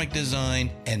 ergonomic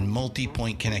design, and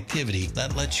multi-point connectivity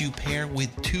that lets you pair with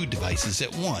 2 devices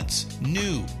at once.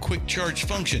 New quick charge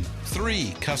function,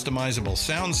 3 customizable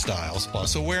sound styles,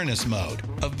 plus awareness mode.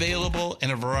 Available in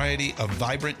a variety of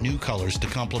vibrant new colors to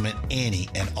complement any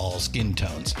and all skin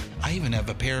tones. I even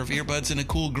have a pair of earbuds in a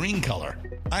cool green color.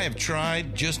 I have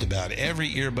tried just about every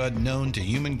earbud known to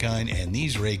humankind, and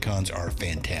these Raycons are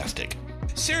fantastic.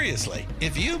 Seriously,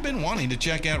 if you've been wanting to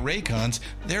check out Raycons,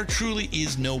 there truly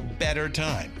is no better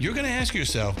time. You're going to ask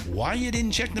yourself why you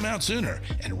didn't check them out sooner,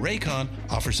 and Raycon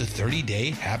offers a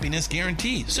 30-day happiness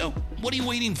guarantee. So what are you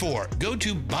waiting for? Go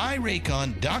to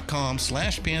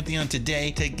buyraycon.com/Pantheon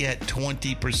today to get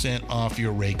 20% off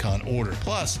your Raycon order,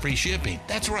 plus free shipping.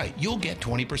 That's right, you'll get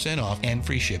 20% off and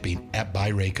free shipping at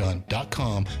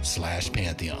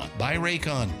buyraycon.com/Pantheon.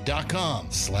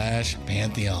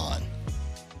 buyraycon.com/Pantheon.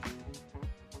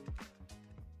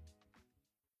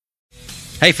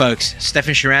 Hey folks,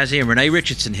 Stefan Shirazi and Renee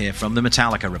Richardson here from the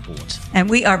Metallica Report. And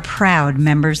we are proud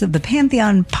members of the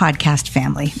Pantheon podcast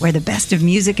family, where the best of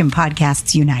music and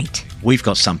podcasts unite. We've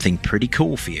got something pretty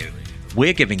cool for you.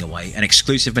 We're giving away an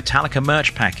exclusive Metallica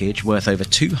merch package worth over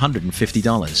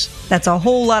 $250. That's a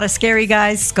whole lot of Scary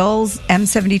Guys, Skulls,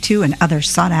 M72, and other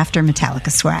sought-after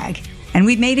Metallica swag. And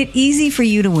we've made it easy for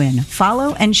you to win.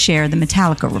 Follow and share the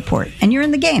Metallica Report, and you're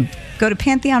in the game. Go to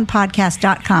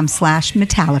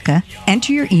pantheonpodcast.com/Metallica,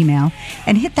 enter your email,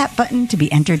 and hit that button to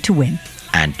be entered to win.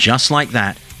 And just like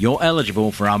that, you're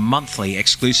eligible for our monthly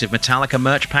exclusive Metallica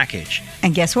merch package.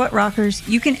 And guess what, rockers?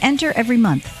 You can enter every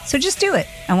month, so just do it.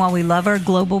 And while we love our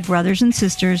global brothers and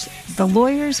sisters, the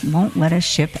lawyers won't let us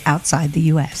ship outside the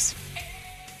U.S.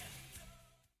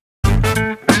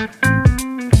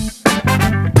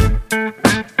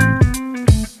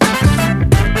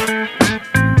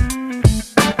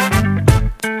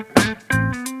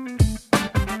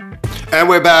 And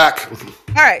we're back.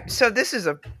 All right, so I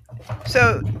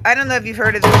don't know if you've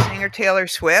heard of the singer Taylor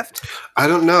Swift. I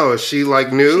don't know. Is she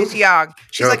like new? She's young.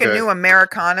 She's like a new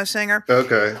Americana singer.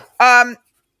 Okay.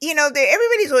 You know,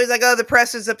 everybody's always like, oh, the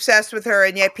press is obsessed with her,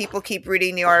 and yet people keep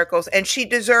reading the articles, and she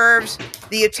deserves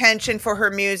the attention for her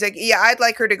music. Yeah, I'd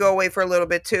like her to go away for a little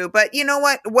bit too, but you know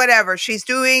what? Whatever.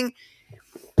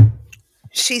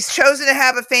 She's chosen to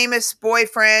have a famous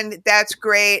boyfriend. That's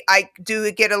great. I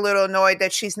do get a little annoyed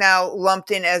that she's now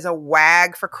lumped in as a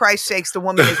wag. For Christ's sakes, the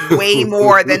woman is way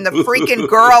more than the freaking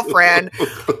girlfriend.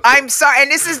 I'm sorry.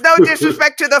 And this is no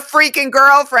disrespect to the freaking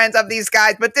girlfriends of these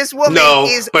guys, but this woman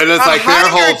is but it's like their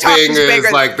whole thing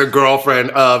is like the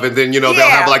girlfriend of, and then, they'll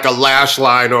have like a lash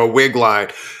line or a wig line.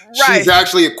 Right. She's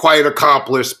actually a quite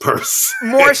accomplished person.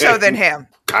 More so than him.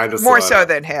 Kind of more so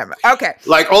than him. Okay.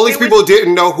 Like all these people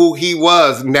didn't know who he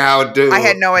was. Now do. I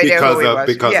had no idea who he was.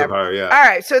 Because of her, yeah. All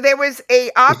right. So there was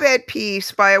a op-ed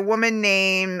piece by a woman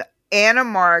named Anna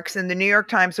Marks in the New York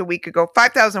Times a week ago.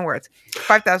 5,000 words.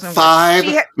 5,000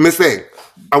 words. Miss Thing,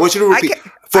 I want you to repeat.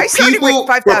 For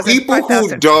people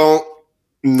who don't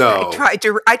know.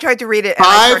 I tried to read it and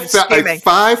I started skimming.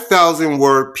 5,000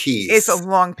 word piece. It's a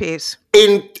long piece.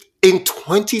 In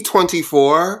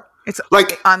 2024. It's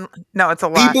like it's a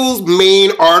lot. People's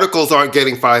main articles aren't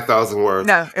getting 5,000 words.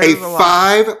 No, a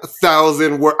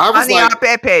 5,000 word. I was on the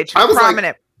op-ed page. I was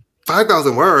prominent. like,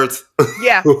 5,000 words.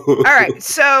 Yeah. All right.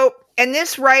 So And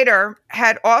this writer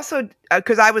had also,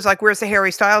 because I was like, where's the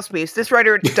Harry Styles piece? This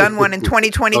writer had done one in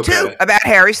 2022 about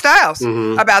Harry Styles,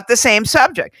 about the same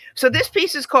subject. So this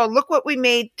piece is called Look What We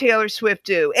Made Taylor Swift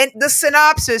Do. And the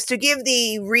synopsis, to give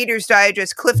the Reader's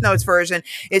Digest Cliff Notes version,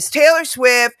 is Taylor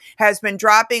Swift has been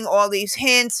dropping all these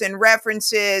hints and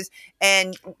references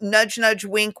and nudge, nudge,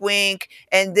 wink, wink,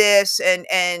 and this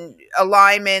and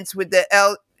alignments with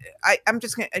the I'm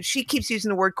just gonna. She keeps using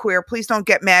the word queer. Please don't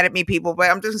get mad at me, people. But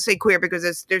I'm just gonna say queer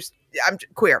because I'm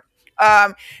queer.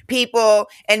 People,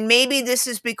 and maybe this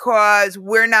is because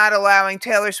we're not allowing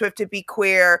Taylor Swift to be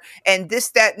queer, and this,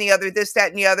 that, and the other,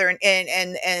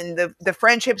 and the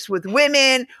friendships with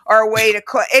women are a way to.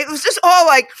 It was just all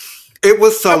like. It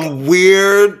was some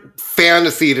weird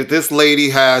fantasy that this lady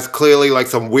has, clearly like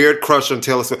some weird crush on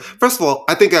Taylor Swift. First of all,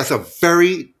 I think that's a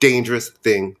very dangerous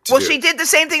thing to do. Well, she did the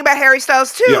same thing about Harry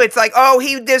Styles too. Yeah. It's like, oh,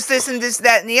 he does this and this,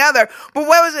 that, and the other. But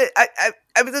what was it?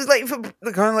 I was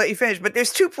going to let you finish. But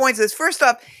there's 2 points. First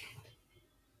off,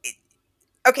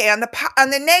 okay, on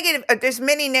the negative, there's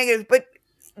many negatives, but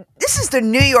this is the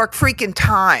New York freaking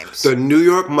Times. The New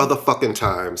York motherfucking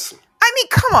Times. I mean,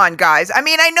 come on, guys. I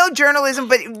mean, I know journalism,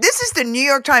 but this is the New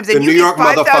York Times. And the New York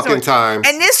motherfucking Times.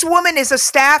 And this woman is a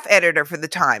staff editor for the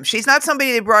Times. She's not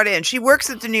somebody they brought in. She works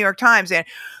at the New York Times. And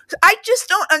I just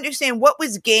don't understand what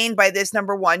was gained by this,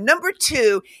 number one. Number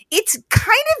two, it's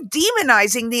kind of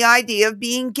demonizing the idea of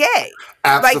being gay.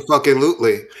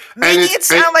 Absolutely. Like, maybe it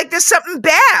sounds like there's something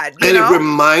bad. You know? It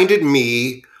reminded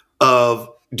me of...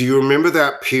 Do you remember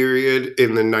that period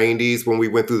in the 90s when we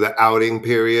went through the outing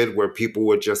period where people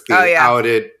were just being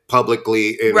outed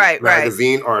publicly in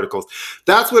magazine articles?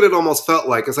 That's what it almost felt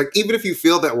like. It's like, even if you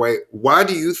feel that way, why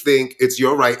do you think it's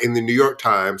your right in the New York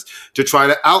Times to try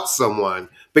to out someone?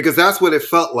 Because that's what it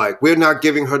felt like. We're not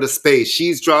giving her the space.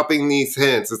 She's dropping these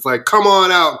hints. It's like, come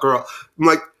on out, girl. I'm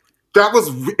like,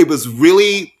 it was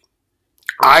really,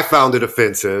 I found it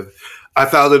offensive. I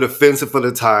found it offensive for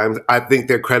the Times. I think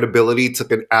their credibility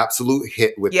took an absolute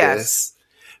hit with this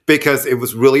because it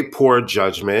was really poor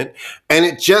judgment. And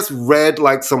it just read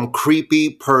like some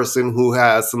creepy person who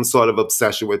has some sort of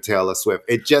obsession with Taylor Swift.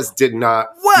 It just did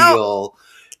not feel...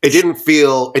 It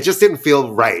just didn't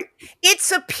feel right.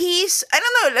 It's a piece, I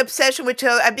don't know, an obsession with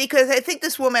Taylor, because I think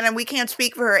this woman, and we can't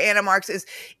speak for her, Anna Marks,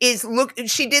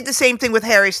 she did the same thing with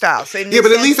Harry Styles. Yeah,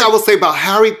 but at least I will say about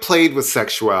Harry played with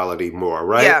sexuality more,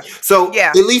 right? Yeah. So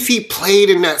at least he played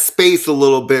in that space a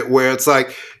little bit where it's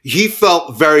like, he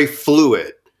felt very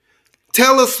fluid.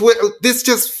 Taylor Swift, this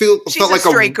just felt like a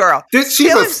straight girl.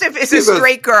 Taylor Swift is a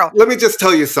straight girl. Let me just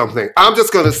tell you something. I'm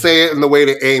just going to say it in the way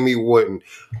that Amy wouldn't.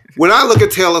 When I look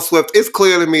at Taylor Swift, it's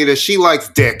clear to me that she likes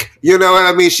dick. You know what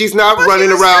I mean? She's not running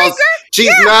around.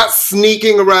 She's not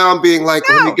sneaking around being like,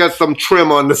 let me get some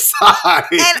trim on the side.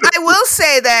 And I will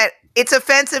say that it's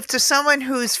offensive to someone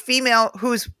who's female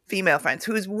friends,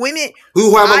 who's women.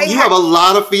 You have a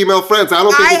lot of female friends. I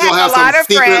don't think you'll have some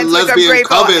secret lesbian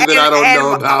coven that I don't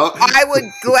know about. I would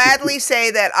gladly say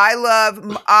that I love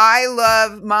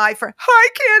my friend. Hi,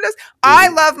 Candace. I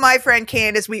love my friend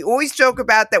Candace. We always joke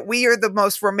about that we are the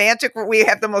most romantic. We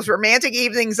have the most romantic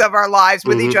evenings of our lives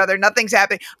with each other. Nothing's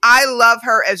happening. I love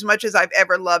her as much as I've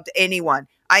ever loved anyone.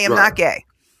 I am not gay.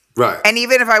 Right. And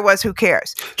even if I was, who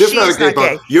cares? She's not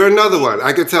gay. You're another one.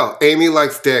 I can tell. Amy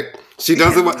likes dick. She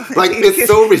doesn't want, like, it's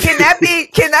so ridiculous.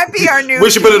 Can that be our new? We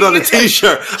should put it on a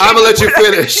t-shirt. I'm going to let you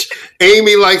finish.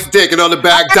 Amy likes dick, and on the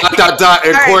back, ...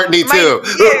 and Courtney too.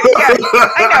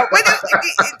 I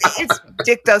know.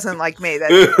 Dick doesn't like me.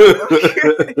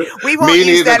 We won't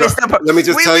use that as the... Let me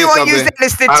just tell you something. We won't use that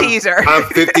as the teaser. I'm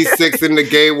 56 in the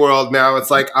gay world now.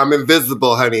 It's like, I'm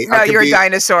invisible, honey. No, you're a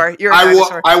dinosaur. You're a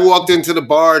dinosaur. I walked into the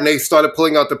bar, and they started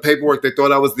pulling out the paperwork. They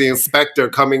thought I was the inspector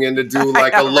coming in to do,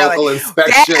 like, a local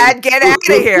inspection. Dad, get out of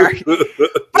here.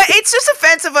 But it's just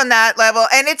offensive on that level.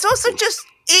 And it's also just...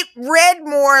 It read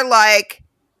more like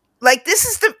this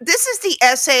is the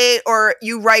essay or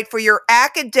you write for your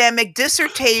academic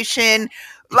dissertation.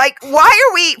 Like, why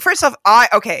are we? First off, I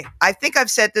think I've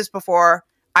said this before.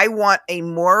 I want a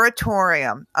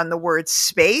moratorium on the word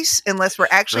space unless we're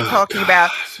actually talking about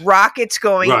rockets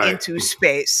going into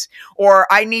space, or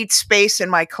I need space in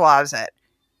my closet.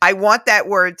 I want that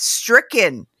word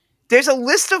stricken. There's a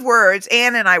list of words.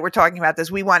 Ann and I were talking about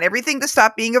this. We want everything to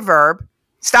stop being a verb.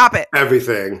 Stop it.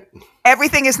 Everything.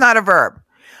 Everything is not a verb.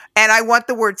 And I want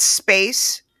the word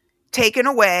space taken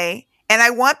away. And I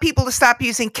want people to stop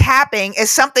using capping as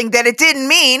something that it didn't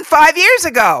mean 5 years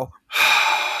ago.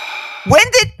 Were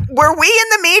we in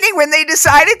the meeting when they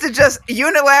decided to just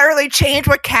unilaterally change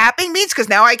what capping means? Because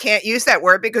now I can't use that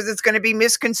word because it's going to be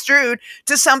misconstrued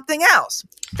to something else.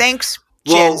 Thanks.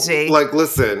 Gen Z. Like,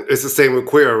 listen, it's the same with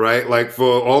queer, right? Like,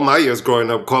 for all my years growing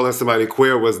up, calling somebody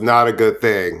queer was not a good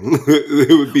thing.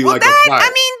 It would be like a fight. I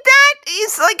mean, that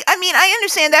is like, I mean, I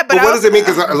understand that, but what does it mean?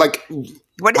 Because,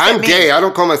 what does I'm that mean? gay. I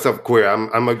don't call myself queer.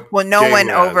 I'm a well, no gay one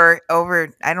man. over.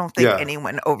 I don't think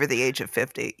anyone over the age of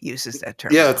 50 uses that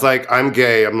term. Yeah, it's like, I'm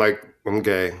gay. I'm like, I'm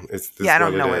gay. It's I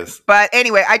don't know it. But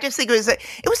anyway, I just think it was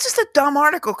just a dumb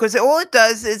article because all it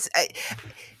does is I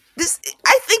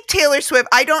think Taylor Swift,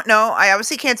 I don't know, I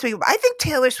obviously can't speak, but I think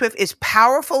Taylor Swift is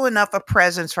powerful enough a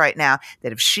presence right now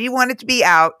that if she wanted to be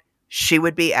out, she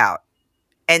would be out.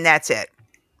 And that's it.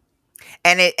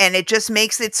 And it just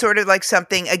makes it sort of like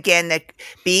something, again, that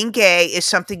being gay is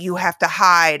something you have to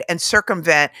hide and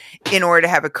circumvent in order to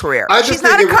have a career. She's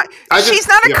not a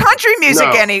country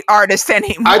music artist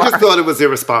anymore. I just thought it was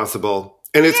irresponsible.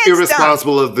 And it's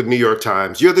irresponsible of the New York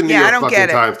Times. You're the New York fucking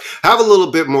Times. Have a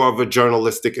little bit more of a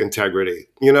journalistic integrity.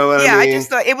 You know what I mean? Yeah, I just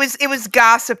thought it was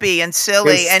gossipy and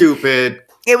silly and stupid.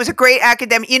 It was a great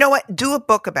academic. You know what? Do a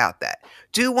book about that.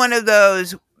 Do one of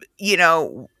those,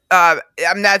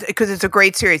 I'm not, because it's a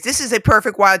great series. This is a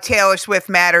perfect Wild Taylor Swift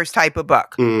Matters type of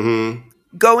book. Mm-hmm.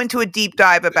 Go into a deep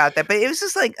dive about that. But it was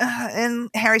just like, and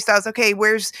Harry Styles, okay,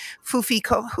 where's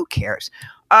Fufiko? Who cares?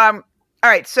 All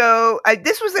right, so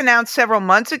this was announced several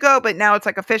months ago, but now it's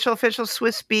like official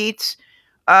Swiss Beats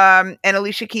and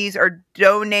Alicia Keys are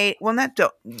donate. Well, because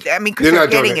they're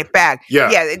getting it back.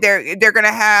 Yeah, they're going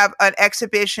to have an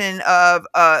exhibition of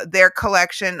their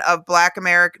collection of Black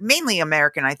American, mainly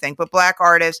American, I think, but Black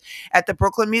artists at the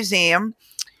Brooklyn Museum,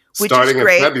 which starting is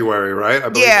great. in February,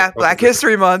 right? Yeah, Black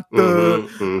History Month.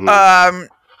 Mm-hmm, mm-hmm.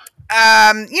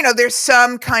 There's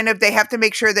some kind of, they have to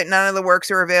make sure that none of the works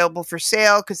are available for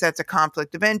sale because that's a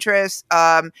conflict of interest.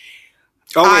 What?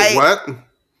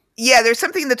 Yeah, there's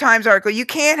something in the Times article. You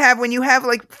can't have, when you have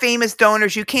like famous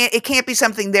donors, it can't be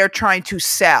something they're trying to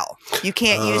sell. You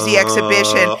can't use the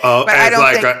exhibition.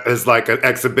 It's like an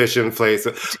exhibition place.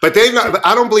 But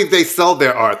I don't believe they sell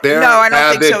their art. They're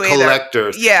avid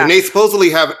collectors. Yeah. And they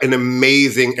supposedly have an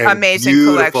amazing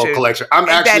beautiful collection.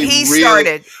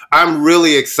 I'm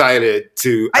really excited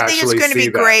to I think it's going to be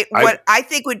great. What I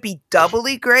think would be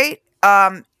doubly great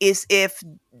is if,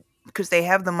 because they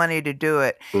have the money to do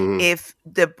it. Mm-hmm. If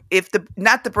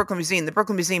not the Brooklyn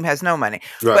Museum has no money.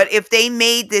 Right. But if they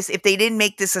didn't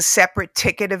make this a separate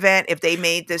ticket event, if they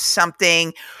made this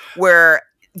something where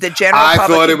the general public, I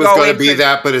thought it was going to be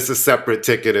that, but it's a separate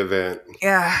ticket event.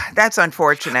 Yeah, that's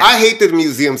unfortunate. I hate that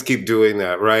museums keep doing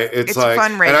that. Right? It's like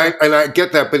fundraising, and I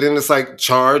get that, but then it's like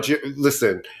charge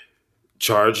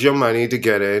your money to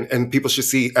get in, and people should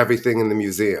see everything in the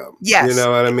museum. Yes. You know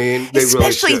what I mean? They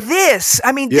especially really this.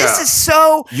 I mean, this is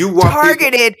so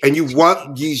targeted. And you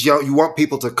want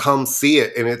people to come see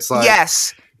it, and it's like,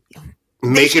 yes.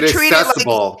 Make it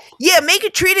accessible.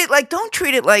 Don't treat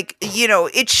it like,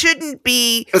 it shouldn't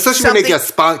be. Especially when they get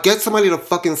somebody to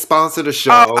fucking sponsor the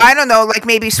show. I don't know, like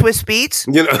maybe Swiss Beats.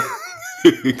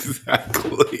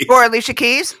 Exactly. Or Alicia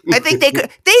Keys. I think they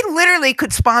literally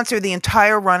could sponsor the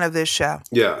entire run of this show.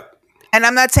 Yeah. And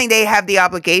I'm not saying they have the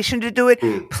obligation to do it.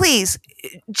 Please,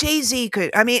 Jay-Z could.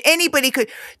 I mean, anybody could.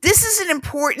 This is a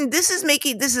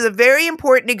very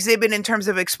important exhibit in terms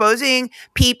of exposing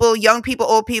people, young people,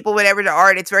 old people, whatever, to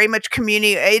art. It's very much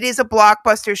community. It is a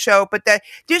blockbuster show, but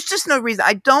there's just no reason.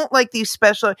 I don't like these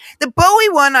special. The Bowie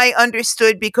one I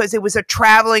understood because it was a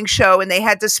traveling show and they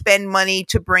had to spend money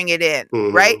to bring it in,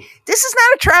 right? This is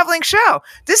not a traveling show.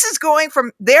 This is going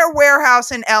from their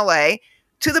warehouse in LA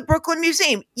to the Brooklyn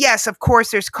Museum. Yes, of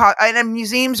course, and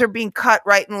museums are being cut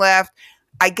right and left.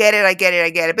 I get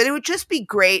it. But it would just be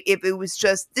great if it was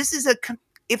just,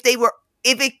 if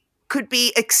it could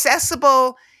be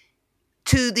accessible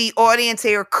to the audience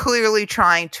they are clearly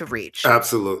trying to reach.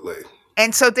 Absolutely.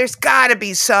 And so there's got to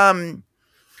be some,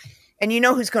 and you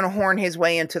know who's going to horn his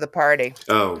way into the party?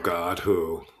 Oh God,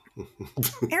 who?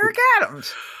 Eric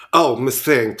Adams. Oh, Miss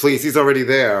Thing, please, he's already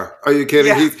there. Are you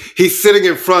kidding? Yeah. He's sitting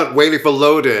in front waiting for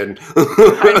load-in.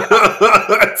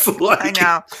 I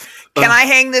know. Can I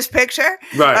hang this picture?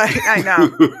 Right. I know.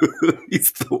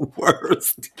 He's the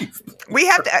worst. We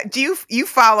have to. Do you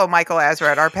follow Michael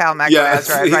Azarad, our pal Michael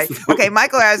Azarad, right? Okay,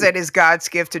 Michael Azarad is God's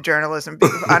gift to journalism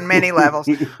on many levels,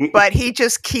 but he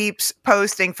just keeps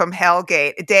posting from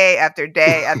Hellgate day after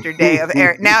day after day of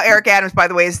Eric. Now Eric Adams, by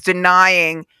the way, is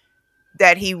denying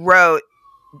that he wrote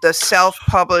the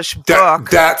self-published book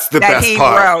that's the that best he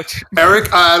part. wrote. Eric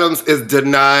Adams is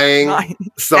denying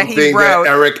something that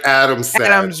Eric Adams said.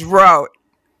 Adams wrote.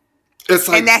 It's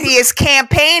like, and that he has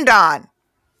campaigned on.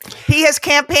 He has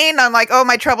campaigned on, like,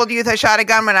 my troubled youth, I shot a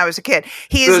gun when I was a kid.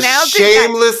 He is now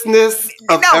shamelessness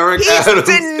of Eric Adams.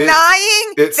 He's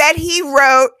denying that he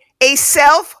wrote a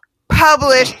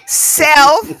self-published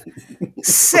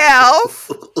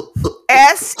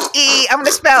S-E, I'm going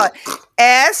to spell it,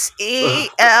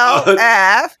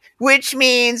 SELF, which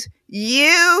means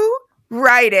you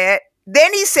write it.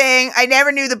 Then he's saying, I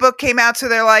never knew the book came out. So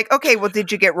they're like, okay, well,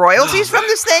 did you get royalties from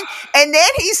this thing? And then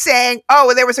he's saying, oh,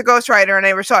 well, there was a ghostwriter and I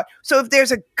never saw it. So if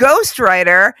there's a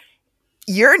ghostwriter,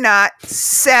 you're not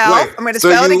self. Wait, I'm going to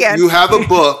spell it again. You have a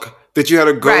book that you had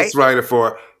a ghostwriter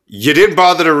for. You didn't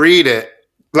bother to read it.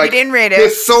 You didn't read it.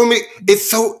 There's so many.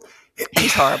 He's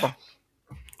horrible.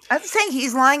 I'm saying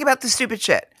he's lying about the stupid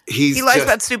shit. He lies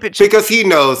about stupid shit. Because he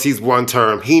knows he's one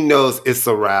term. He knows it's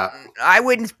a wrap. I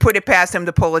wouldn't put it past him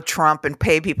to pull a Trump and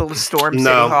pay people to storm City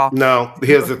Hall. No,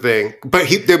 here's the thing. But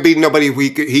there'd be nobody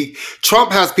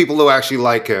Trump has people who actually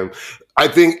like him. I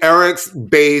think Eric's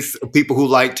base, people who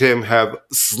liked him, have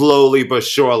slowly but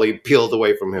surely peeled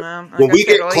away from him. When we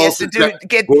get closer to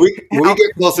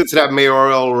that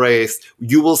mayoral race,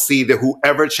 you will see that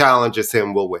whoever challenges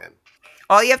him will win.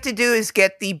 All you have to do is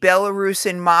get the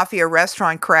Belarusian mafia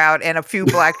restaurant crowd and a few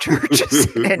black churches,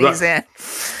 and he's in.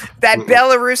 That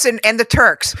Belarusian and the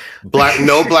Turks.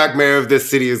 No black mayor of this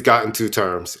city has gotten 2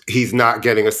 terms. He's not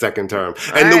getting a second term.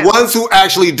 And the ones who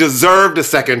actually deserved a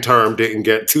second term didn't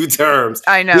get 2 terms.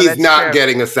 I know. He's not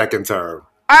getting a second term.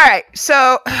 All right.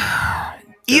 So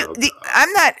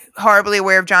I'm not horribly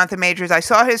aware of Jonathan Majors. I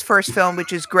saw his first film,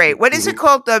 which is great. What is it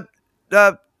called?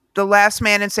 The Last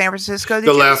Man in San Francisco?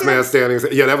 The Last Man Standing.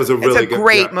 Yeah, that was a really good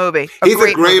great movie. He's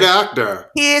a great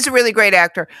actor. He is a really great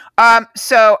actor.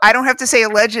 So I don't have to say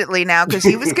allegedly now because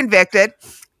he was convicted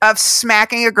of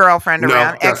smacking a girlfriend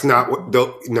around. No, that's not what.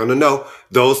 No.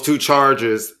 Those 2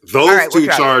 charges.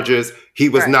 Charges. He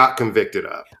was not convicted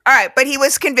of. All right, but he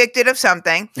was convicted of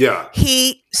something. Yeah.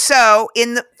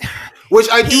 Which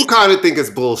I do kind of think is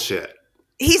bullshit.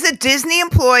 He's a Disney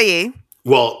employee.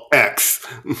 Well, X.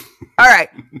 All right.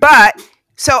 But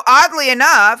so oddly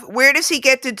enough, where does he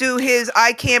get to do his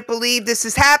I can't believe this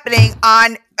is happening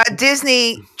on a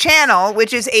Disney channel,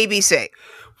 which is ABC?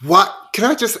 What? Can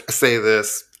I just say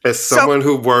this as someone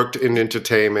who worked in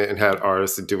entertainment and had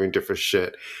artists doing different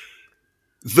shit?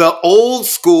 The old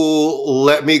school,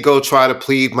 let me go try to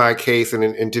plead my case in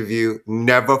an interview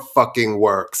never fucking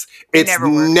works. It's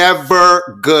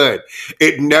never good.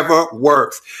 It never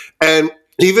works. And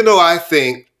even though I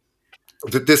think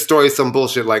that this story is some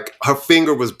bullshit, like her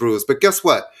finger was bruised, but guess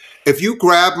what? If you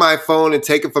grab my phone and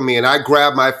take it from me and I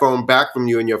grab my phone back from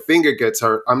you and your finger gets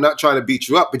hurt, I'm not trying to beat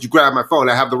you up, but you grab my phone,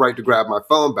 I have the right to grab my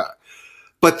phone back.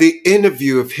 But the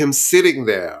interview of him sitting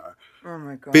there, oh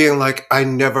my God, being like, I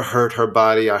never hurt her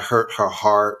body, I hurt her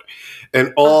heart,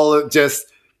 and all of just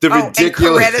the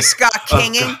ridiculous. And Coretta Scott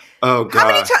Kinging. Oh God! How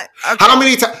many times? Okay. How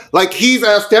many times? Like he's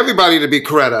asked everybody to be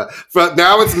Coretta.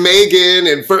 Now it's Megan,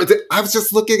 and I was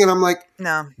just looking, and I'm like,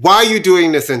 no. Why are you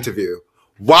doing this interview?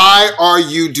 Why are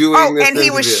you doing this? And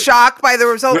he was shocked by the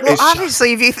result. Well,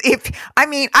 obviously,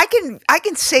 I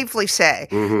can safely say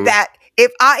that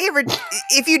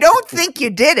if you don't think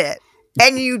you did it,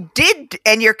 and you did,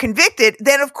 and you're convicted,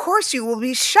 then of course you will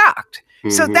be shocked.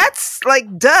 So that's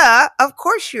like, duh. Of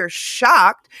course you're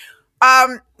shocked.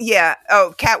 Yeah.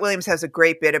 Oh, Katt Williams has a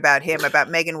great bit about him,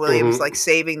 about Megan Williams, like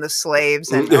saving the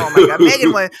slaves. And oh my God,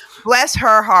 Megan Williams, bless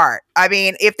her heart. I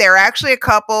mean, if they're actually a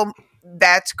couple,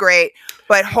 that's great.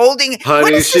 But honey,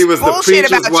 she was the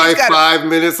preacher's wife 5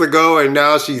 minutes ago, and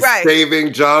now she's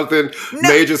saving Jonathan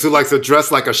Majors, who likes to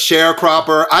dress like a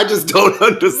sharecropper. I just don't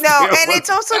understand. No, and it's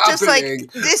also just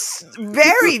like this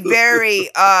very, very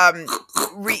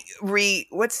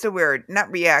what's the word?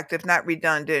 Not reactive, not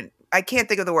redundant. I can't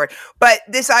think of the word, but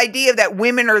this idea that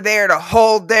women are there to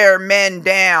hold their men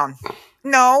down.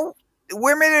 No,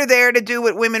 women are there to do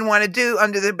what women want to do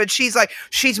but she's like,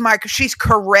 she's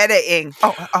Coretta-ing.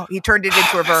 Oh, he turned it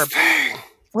into a verb.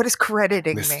 What does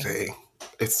Coretta-ing mean?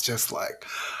 It's just like,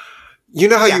 you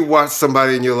know how you watch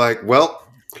somebody and you're like, well,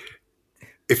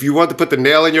 if you want to put the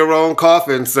nail in your own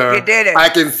coffin, sir, you did it. I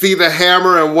can see the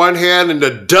hammer in one hand and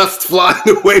the dust flying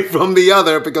away from the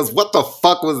other, because what the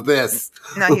fuck was this?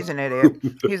 No, he's an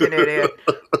idiot.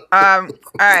 All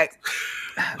right.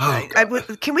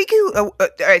 Can we go? All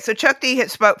right. So Chuck D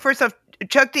has spoke. First off,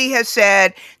 Chuck D has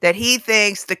said that he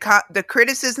thinks the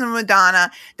criticism of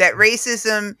Madonna, that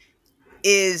racism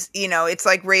is, it's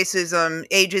like racism.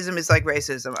 Ageism is like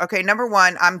racism. Okay, number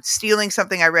one, I'm stealing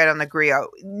something I read on the Griot.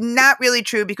 Not really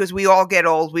true, because we all get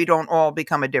old. We don't all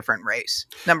become a different race.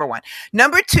 Number one.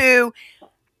 Number two,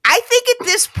 I think at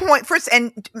this point, first,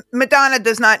 and Madonna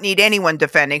does not need anyone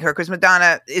defending her because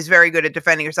Madonna is very good at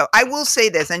defending herself. I will say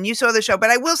this, and you saw the show, but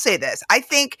I will say this. I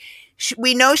think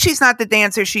we know she's not the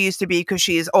dancer she used to be because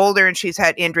she is older and she's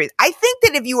had injuries. I think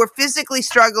that if you were physically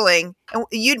struggling, and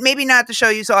you'd maybe not the show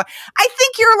you saw, I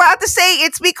think you're allowed to say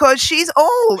it's because she's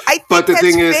old. I think but the that's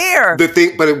thing is, fair.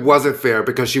 But it wasn't fair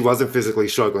because she wasn't physically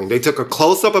struggling. They took a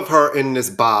close up of her in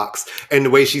this box and the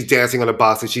way she's dancing on the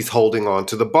box and she's holding on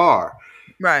to the bar.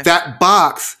 Right. That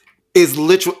box is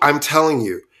literally, I'm telling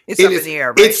you, It's up in the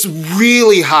air, right? It's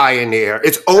really high in the air.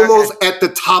 It's almost at the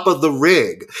top of the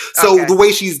rig. So the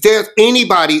way she's danced,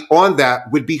 anybody on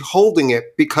that would be holding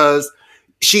it because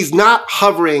she's not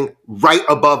hovering right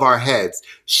above our heads.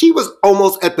 She was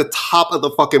almost at the top of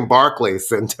the fucking Barclays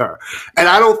Center. And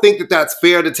I don't think that that's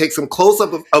fair to take some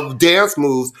close-up of dance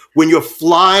moves when you're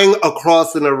flying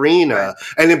across an arena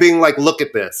and then being like, look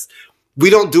at this.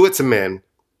 We don't do it to men.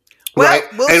 Well, right.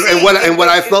 We'll and what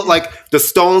I felt like the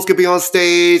Stones could be on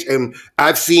stage, and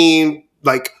I've seen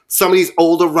like some of these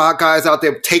older rock guys out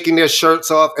there taking their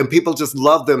shirts off, and people just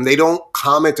love them. They don't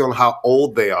comment on how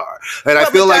old they are. And I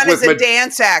feel like with a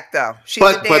dance act though.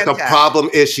 But the problem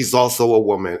is she's also a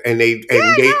woman, and they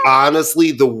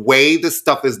honestly, the way the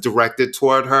stuff is directed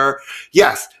toward her,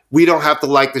 yes. We don't have to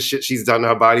like the shit she's done to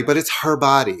her body, but it's her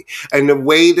body. And the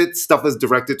way that stuff is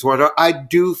directed toward her, I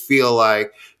do feel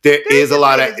like there's a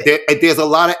lot of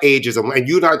ageism. And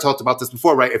you and I talked about this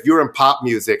before, right? If you're in pop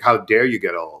music, how dare you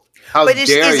get old?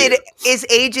 Is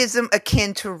ageism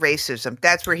akin to racism?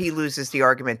 That's where he loses the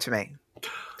argument to me.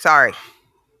 Sorry.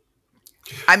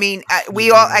 I mean,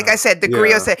 we all, like I said, the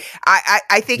Grio said,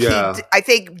 I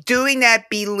think doing that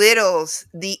belittles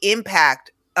the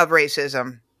impact of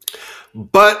racism.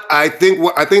 But I think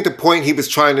the point he was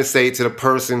trying to say to the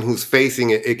person who's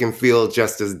facing it, it can feel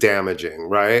just as damaging,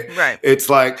 right? Right. It's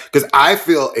like, because I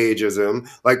feel ageism,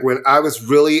 like when I was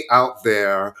really out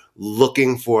there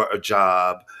looking for a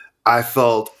job, I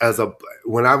felt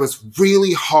when I was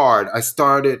really hard, I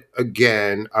started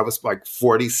again, I was like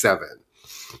 47.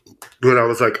 When I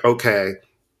was like, okay,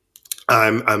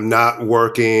 I'm not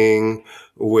working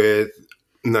with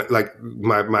like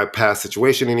my past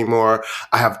situation anymore.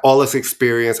 I have all this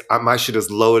experience. My shit is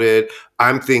loaded.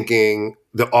 I'm thinking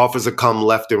the offers have come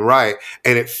left and right.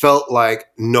 And it felt like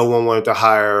no one wanted to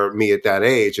hire me at that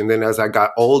age. And then as I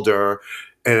got older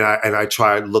and I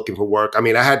tried looking for work, I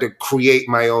mean, I had to create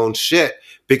my own shit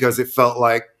because it felt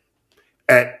like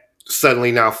at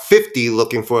suddenly now 50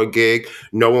 looking for a gig,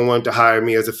 no one wanted to hire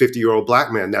me as a 50-year-old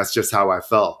black man. That's just how I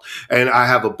felt. And I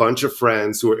have a bunch of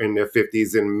friends who are in their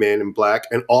 50s and men and black,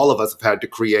 and all of us have had to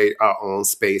create our own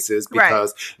spaces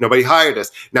because nobody hired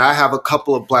us. Now I have a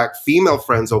couple of black female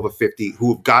friends over 50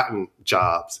 who've gotten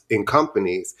jobs in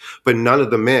companies, but none of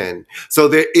the men. So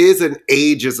there is an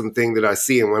ageism thing that I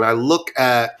see. And when I look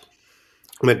at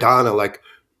Madonna, like,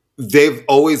 they've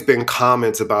always been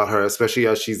comments about her, especially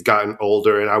as she's gotten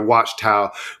older. And I watched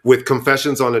how with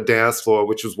Confessions on the Dance Floor,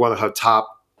 which was one of her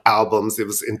top albums, it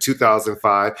was in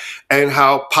 2005, and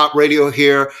how pop radio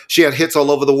here, she had hits all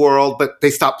over the world, but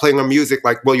they stopped playing her music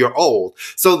like, well, you're old.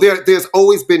 So there's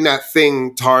always been that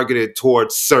thing targeted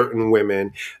towards certain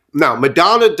women. Now,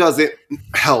 Madonna doesn't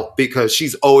help because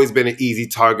she's always been an easy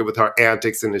target with her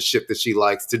antics and the shit that she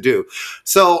likes to do.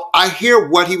 So I hear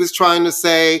what he was trying to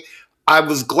say. I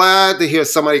was glad to hear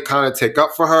somebody kind of take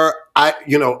up for her.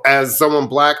 As someone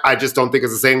black, I just don't think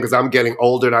it's the same because I'm getting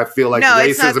older and I feel like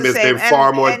racism has been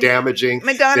far more damaging.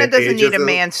 Madonna doesn't need a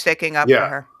man sticking up for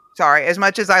her. Sorry, as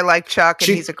much as I like Chuck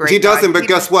and he's a great guy. She doesn't, but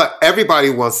guess what? Everybody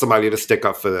wants somebody to stick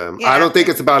up for them. Yeah. I don't think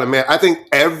it's about a man. I think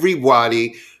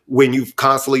everybody, when you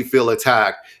constantly feel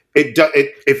attacked,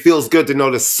 it feels good to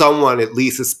know that someone at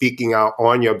least is speaking out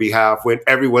on your behalf when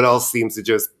everyone else seems to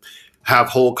just have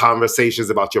whole conversations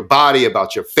about your body,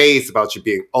 about your face, about you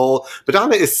being old.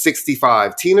 Madonna is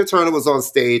 65. Tina Turner was on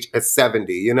stage at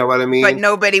 70. You know what I mean? But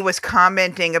nobody was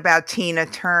commenting about Tina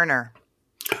Turner.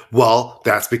 Well,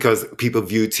 that's because people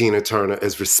view Tina Turner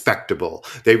as respectable.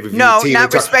 They reviewed not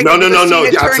respectable.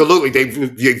 No. Absolutely. They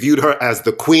viewed her as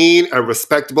the queen and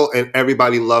respectable, and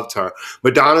everybody loved her.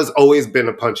 Madonna's always been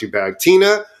a punching bag.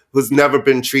 Tina who's never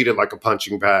been treated like a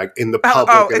punching bag in the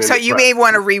public. So you may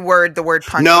want to reword the word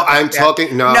punching bag. I'm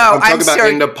talking about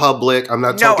in the public. I'm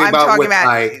not talking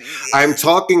I'm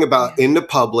talking about in the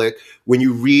public. When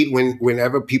you read,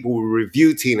 whenever people will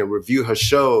review Tina, review her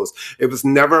shows, it was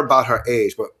never about her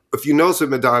age. But if you notice with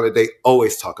Madonna, they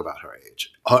always talk about her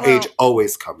age. Her age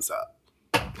always comes up.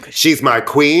 She's my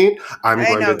queen. I'm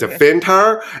going to defend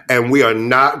her, and we are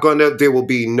not going to. There will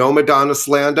be no Madonna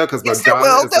slander because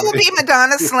Madonna. There will be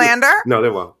Madonna slander. No,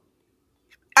 there won't.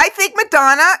 I think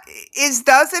Madonna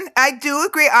I do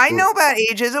agree. I know about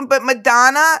ageism, but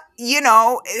Madonna,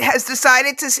 has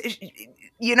decided to,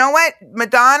 you know what?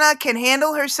 Madonna can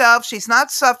handle herself. She's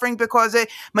not suffering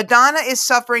Madonna is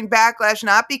suffering backlash,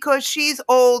 not because she's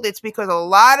old. It's because a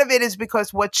lot of it is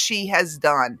because what she has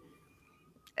done,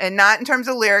 and not in terms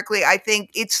of lyrically. I think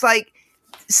it's like,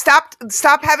 stop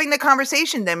having the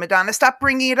conversation then, Madonna. Stop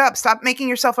bringing it up. Stop making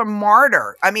yourself a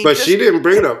martyr. I mean, but she didn't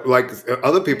bring it up like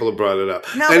other people have brought it up.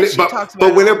 No, she talks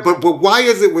about it. But why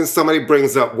is it when somebody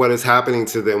brings up what is happening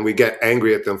to them, we get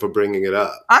angry at them for bringing it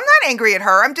up? I'm not angry at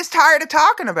her. I'm just tired of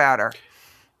talking about her.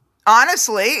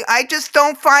 Honestly, I just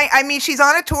don't find. I mean, she's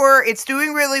on a tour. It's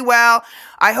doing really well.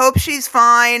 I hope she's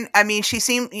fine. I mean,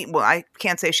 I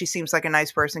can't say she seems like a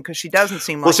nice person because she doesn't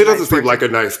seem like. Well, she doesn't seem like a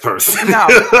nice person. No,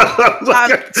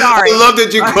 sorry. I love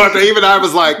that you caught that. Even I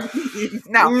was like,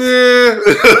 no.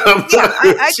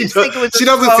 I just think it was. She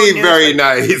doesn't seem very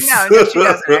nice. No, she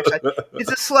doesn't actually.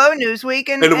 It's a slow news week,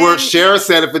 and the word Cher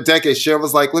said it for decades. Cher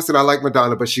was like, "Listen, I like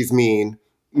Madonna, but she's mean."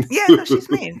 Yeah, no, she's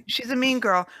mean. She's a mean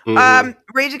girl. Mm-hmm.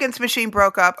 Rage Against the Machine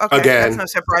broke up. Okay, again. That's no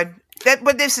surprise.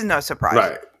 But this is no surprise.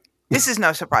 Right. This is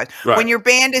no surprise. Right. When your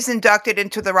band is inducted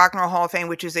into the Rock and Roll Hall of Fame,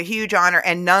 which is a huge honor,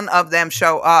 and none of them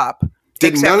show up.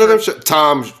 Did none of them show?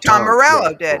 Tom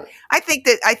Morello did. Right. I think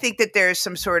that there's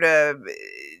some sort of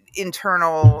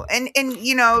internal and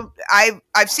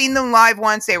I've seen them live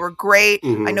once. They were great.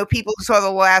 Mm-hmm. I know people who saw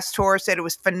the last tour said it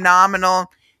was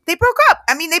phenomenal. They broke up.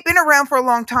 I mean, they've been around for a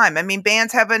long time. I mean,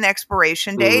 bands have an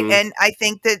expiration date, mm-hmm. and I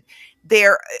think that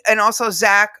and also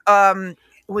Zach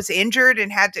was injured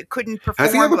and couldn't perform.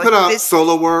 Has he ever put out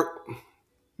solo work?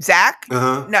 Zach?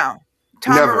 Uh-huh. No.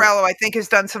 Tom Morello, I think, has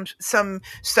done some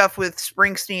stuff with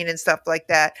Springsteen and stuff like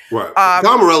that. Right.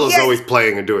 Tom Morello's always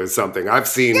playing and doing something. I've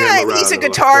seen him around. He's a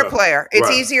guitar player.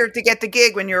 It's easier to get the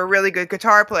gig when you're a really good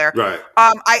guitar player. Right.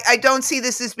 I don't see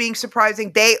this as being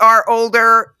surprising. They are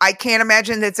older. I can't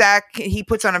imagine that Zach, he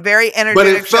puts on a very energetic But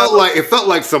it show. felt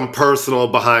like some personal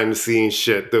behind the scenes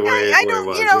shit the way it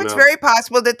was. It's very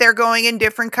possible that they're going in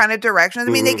different kind of directions.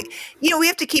 I mean, we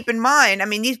have to keep in mind, I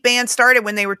mean, these bands started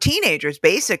when they were teenagers,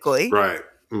 basically. Right.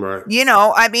 Right.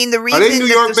 I mean, the reason are they New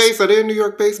York based? Are they a New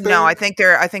York based band? No, I think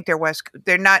they're West.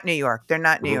 They're not New York. They're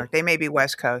not New York. They may be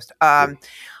West Coast. I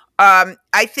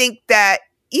think that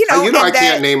I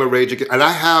can't name a Rage Against, and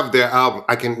I have their album.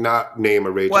 I cannot name a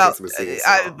Rage Against the Machine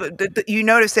song. You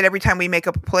notice that every time we make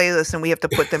up a playlist and we have to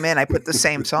put them in, I put the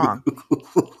same song.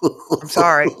 I'm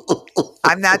sorry.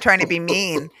 I'm not trying to be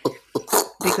mean.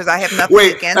 Because I have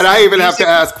nothing against and I even have to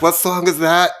ask, what song is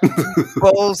that?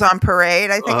 Bulls on Parade,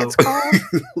 I think it's called.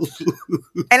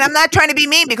 And I'm not trying to be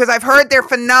mean because I've heard they're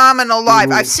phenomenal live.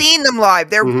 Mm-hmm. I've seen them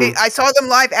live. I saw them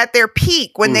live at their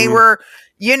peak when they were,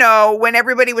 when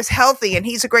everybody was healthy, and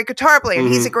he's a great guitar player and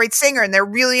he's a great singer and they're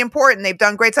really important. They've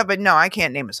done great stuff, but no, I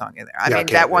can't name a song in there. I mean,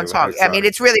 that one song. I mean,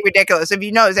 it's really ridiculous. If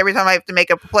you notice, every time I have to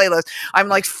make up a playlist, I'm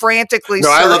like frantically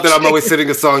I love that I'm always sitting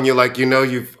a song. You're like,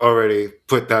 you've already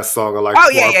put that song on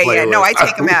yeah. No, I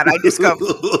take them out. I just go.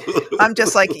 I'm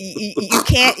just like, you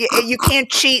can't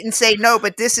cheat and say no,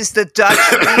 but this is the Dutch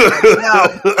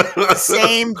remix. No,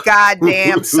 same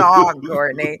goddamn song,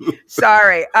 Courtney.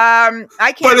 Sorry, I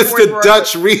can't. But it's the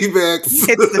Dutch remix.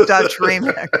 It's the Dutch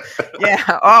remix.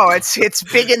 Yeah. Oh, it's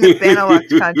big in the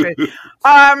Benelux country.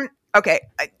 Okay.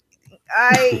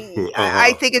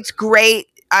 I think it's great.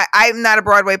 I'm not a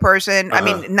Broadway person. I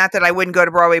mean, not that I wouldn't go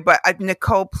to Broadway, but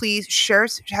Nicole, please,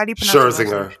 how do you pronounce it?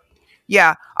 Scherzinger.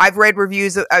 Yeah, I've read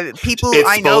reviews of people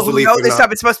I know who know this stuff.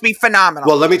 It's supposed to be phenomenal.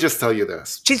 Well, let me just tell you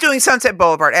this. She's doing Sunset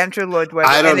Boulevard, Andrew Lloyd Webber,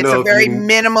 and it's a very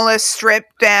minimalist,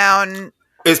 stripped down.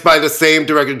 It's by the same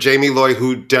director, Jamie Lloyd,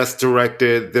 who just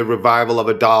directed the revival of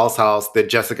A Doll's House that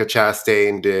Jessica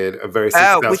Chastain did. A very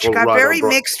successful which got very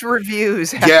mixed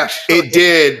reviews. Yeah, it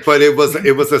did, but it was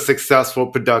a successful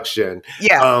production.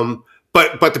 Yeah.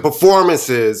 But the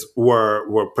performances were.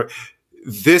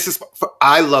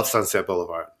 I love Sunset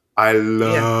Boulevard. I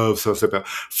love Sunset Boulevard.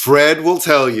 Fred will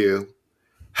tell you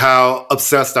how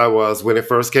obsessed I was when it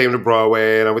first came to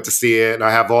Broadway, and I went to see it, and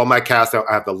I have all my cast. I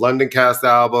have the London cast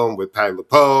album with Patti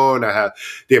LuPone, and I have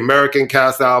the American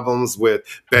cast albums with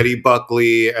Betty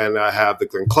Buckley, and I have the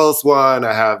Glenn Close one.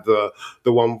 I have the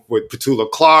one with Petula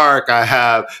Clark. I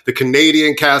have the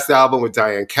Canadian cast album with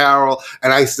Diane Carroll,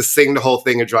 and I used to sing the whole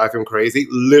thing and drive him crazy,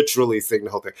 literally sing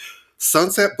the whole thing.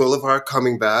 Sunset Boulevard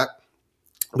coming back,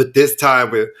 but this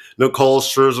time with Nicole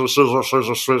Swizzle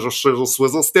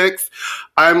Swizzle Sticks.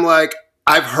 I'm like,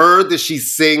 I've heard that she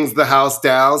sings the house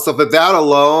down. So for that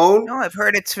alone. No, I've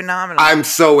heard it's phenomenal. I'm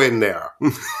so in there.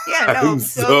 Yeah, no. I'm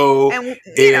so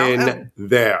in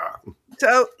there.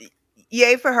 So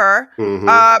yay for her. Mm-hmm.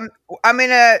 I'm going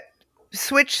to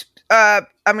switch. I'm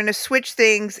going to switch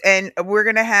things, and we're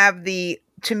going to have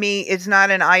to me, it's not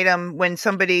an item when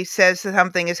somebody says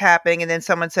something is happening and then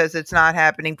someone says it's not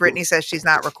happening. Brittany says she's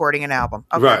not recording an album.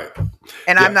 Okay. Right.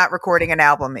 And I'm not recording an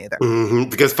album either.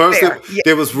 Mm-hmm. Because first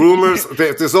there was rumors.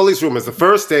 There's all these rumors. The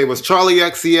first day was Charlie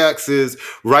XCX is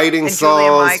writing and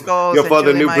songs for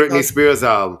the new Britney Spears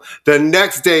album. The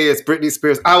next day is Britney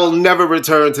Spears, I will never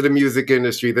return to the music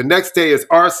industry. The next day is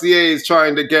RCA is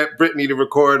trying to get Britney to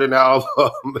record an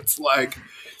album. It's like...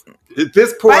 At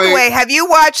this point, by the way, have you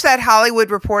watched that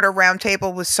Hollywood Reporter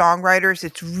roundtable with songwriters?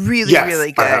 It's really,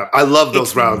 really good. I love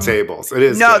those roundtables. It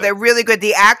is. No, good. They're really good.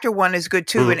 The actor one is good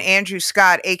too, and Andrew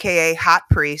Scott, aka Hot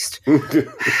Priest.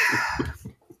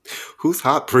 Who's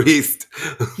Hot Priest?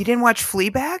 You didn't watch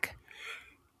Fleabag?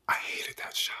 I hated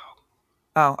that show.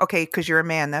 Oh, okay, because you're a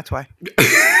man. That's why.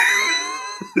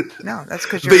 No, that's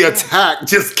because you're the attack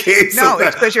just came. No,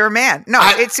 it's because you're a man. No,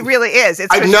 it really is.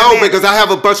 It's I know because I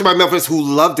have a bunch of my members who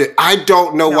loved it. I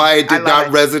don't know why it did not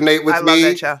resonate with me. I love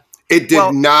that show. It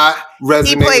did not resonate.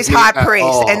 He plays with me Hot Priest,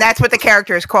 all. And that's what the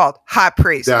character is called, Hot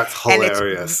Priest. That's hilarious.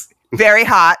 And it's very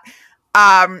hot.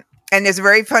 And there's a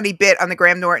very funny bit on the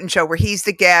Graham Norton show where he's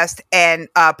the guest and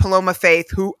Paloma Faith,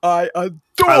 who I adore.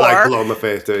 I like Paloma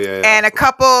Faith too, yeah. And a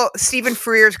couple, Stephen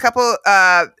Frears,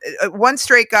 one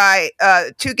straight guy,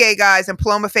 two gay guys, and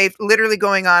Paloma Faith literally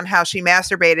going on how she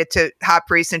masturbated to Hot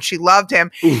Priest and she loved him.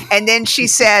 And then she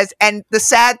says, and the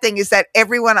sad thing is that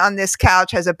everyone on this couch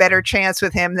has a better chance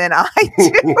with him than I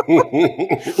do.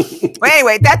 Well,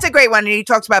 anyway, that's a great one. And he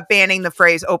talks about banning the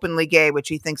phrase openly gay, which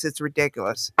he thinks it's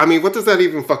ridiculous. I mean, what does that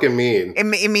even fucking mean?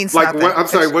 It means like, nothing. I'm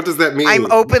sorry, what does that mean? I'm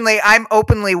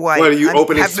openly white. What, are you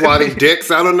openly swatting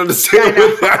dicks? I don't understand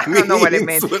what that means. I don't know what it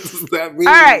means. What does that mean?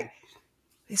 All right.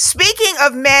 Speaking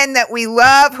of men that we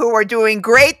love who are doing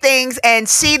great things, and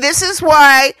see, this is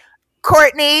why,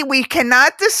 Courtney, we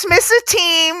cannot dismiss a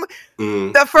team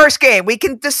the first game. We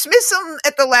can dismiss them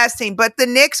at the last team, but the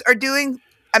Knicks are doing...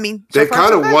 I mean, they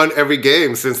kind of won every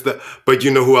game since but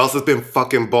you know who else has been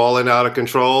fucking balling out of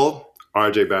control?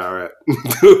 RJ Barrett. Well,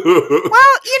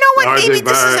 you know what? Maybe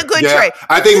this is a good trade.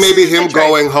 I think maybe him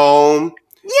going home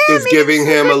is giving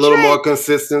him a little more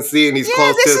consistency, and he's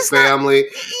close to his family.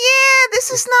 This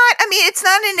is not, I mean, it's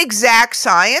not an exact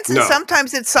science, and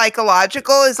sometimes it's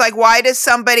psychological. It's like, why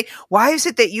is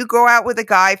it that you go out with a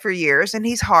guy for years and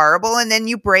he's horrible, and then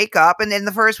you break up, and then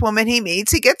the first woman he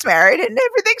meets, he gets married, and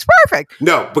everything's perfect?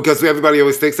 No, because everybody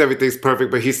always thinks everything's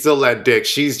perfect, but he's still that dick.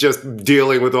 She's just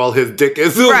dealing with all his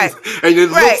dickisms. Right. And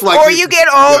it looks like... Or you get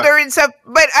older and stuff.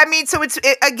 But, I mean, so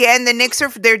again, the Knicks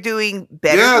they're doing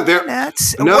better than that.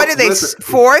 What are they,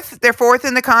 fourth? They're fourth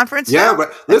in the conference now?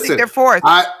 But listen. I think they're fourth.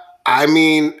 I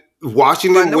mean,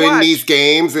 watching them win these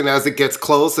games, and as it gets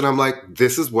close, and I'm like,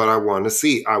 this is what I want to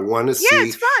see. I want to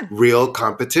see real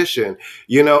competition,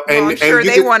 you know. And I'm sure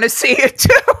they want to see it too.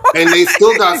 And they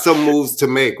still got some moves to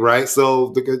make, right?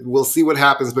 So we'll see what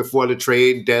happens before the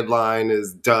trade deadline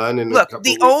is done. Look,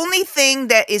 the only thing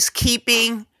that is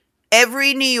keeping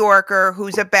every New Yorker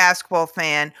who's a basketball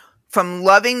fan from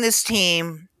loving this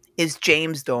team is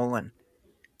James Dolan.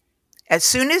 As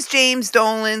soon as James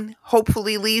Dolan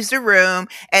hopefully leaves the room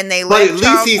and they let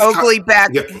Charles Oakley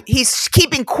back, he's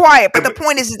keeping quiet. But the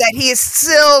point is that he is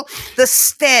still the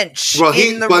stench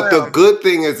in the room. But the good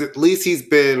thing is at least he's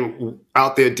been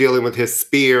out there dealing with his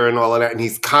spear and all of that. And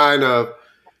he's kind of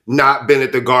not been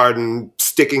at the Garden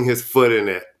sticking his foot in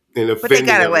it. But they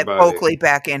gotta let Oakley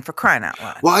back in, for crying out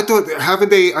loud. Well, I thought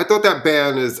that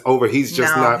ban is over. He's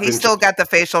just not. He's still got the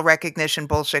facial recognition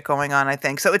bullshit going on, I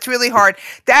think. So it's really hard.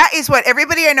 That is what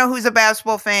everybody I know who's a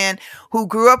basketball fan who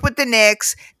grew up with the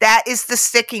Knicks. That is the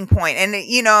sticking point. And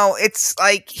you know, it's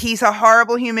like he's a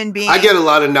horrible human being. I get a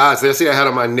lot of nods. I see I had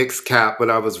on my Knicks cap when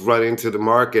I was running to the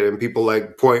market, and people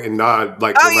like point and nod.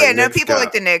 Like, people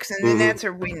like the Knicks, and the Nets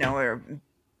are a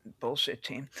bullshit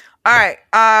team. All right.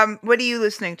 What are you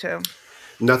listening to?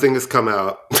 Nothing has come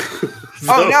out.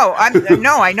 I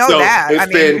know that.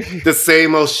 It's been the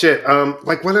same old shit.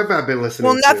 Like, what have I been listening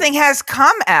to? Well, nothing has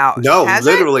come out. No,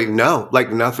 literally, no.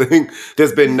 Like, nothing.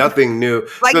 There's been nothing new.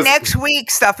 Like, next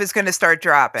week, stuff is going to start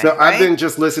dropping. So I've been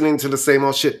just listening to the same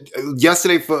old shit.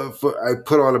 Yesterday, I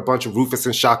put on a bunch of Rufus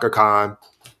and Shaka Khan.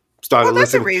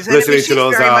 That's a reason. Listening to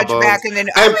those albums. I've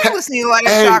been listening to a lot of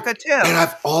Shaka too. And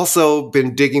I've also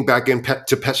been digging back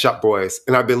to Pet Shop Boys,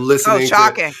 and I've been listening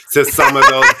to some of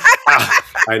those.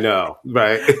 I know,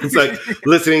 right? It's like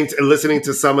listening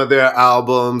to some of their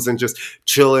albums and just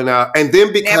chilling out. And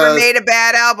then because never made a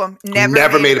bad album,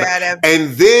 never made a bad album.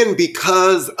 And then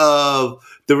because of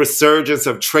the resurgence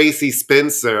of Tracy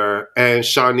Spencer and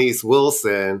Shawnice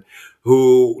Wilson,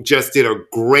 who just did a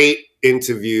great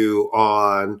interview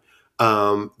on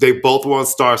They both were on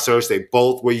Star Search. They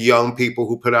both were young people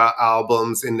who put out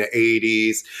albums in the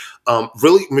 80s.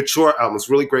 Really mature albums,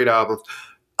 really great albums.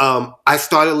 I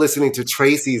started listening to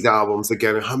Tracy's albums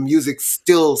again, and her music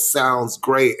still sounds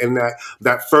great. And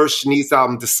that first Shanice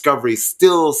album, Discovery,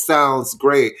 still sounds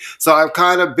great. So I've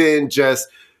kind of been just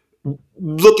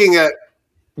looking at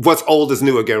what's old is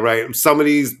new again, right? Some of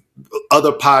these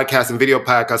other podcasts and video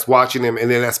podcasts, watching them, and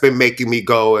then that's been making me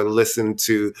go and listen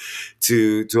to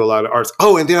a lot of artists.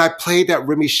 Oh, and then I played that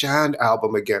Remy Shand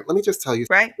album again. Let me just tell you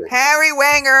right? something. Harry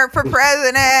Wenger for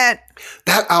president.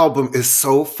 That album is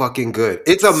so fucking good.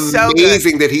 It's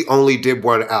amazing that he only did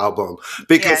one album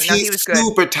because he's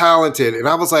super talented. And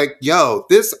I was like, yo,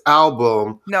 this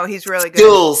album he's really good.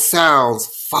 Still sounds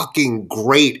fucking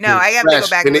great. No, I have to go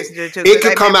back and listen to it too. It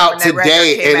could come out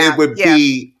today and it would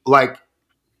be like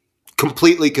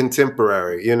completely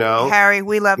contemporary, you know? Harry,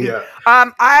 we love you.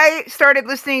 I started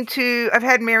listening to, I've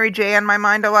had Mary J on my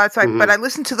mind a lot, so but I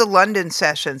listened to the London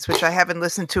Sessions, which I haven't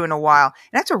listened to in a while.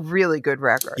 And that's a really good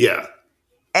record. Yeah.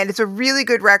 And it's a really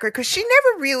good record because she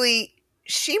never really,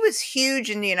 she was huge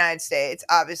in the United States,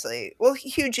 obviously. Well,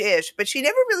 huge-ish, but she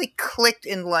never really clicked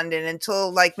in London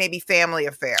until like maybe Family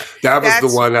Affair. That's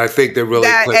the one I think that really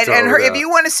clicked and her. over If you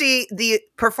want to see the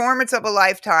performance of a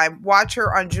lifetime, watch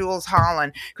her on Jules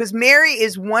Holland, because Mary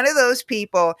is one of those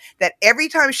people that every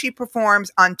time she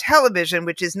performs on television,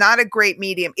 which is not a great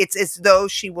medium, it's as though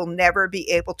she will never be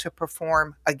able to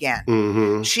perform again.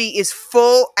 Mm-hmm. She is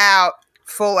full out.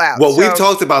 Well, we've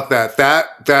talked about that.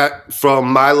 That from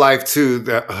My Life Too,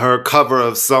 that her cover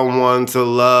of Someone to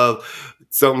Love,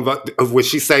 when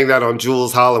she sang that on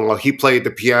Jules Holland while he played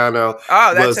the piano.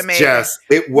 Oh, that's amazing.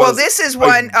 Well, this is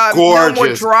one No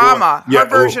More Drama. Her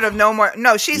version of No More.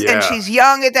 No, she's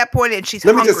young at that point and she's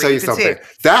hungry. Let me just tell you something.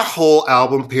 That whole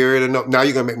album period, and now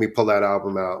you're gonna make me pull that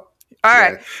album out. All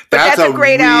right. But that's a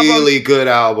great album. Really good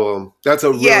album. That's a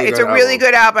really good album. It's a really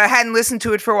good album. I hadn't listened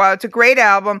to it for a while. It's a great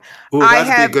album. Ooh,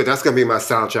 that'd be good. That's going to be my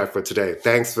soundtrack for today.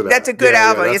 Thanks for that. That's a good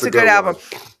album. It's a good album.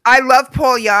 I love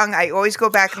Paul Young. I always go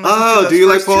back and listen to those. Do you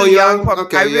like Paul Young?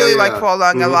 Okay, I really like Paul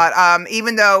Young a lot.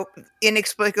 Even though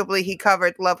inexplicably he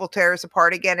covered Love Will Tear Us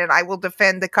Apart again, and I will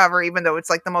defend the cover, even though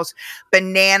it's like the most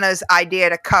bananas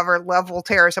idea to cover Love Will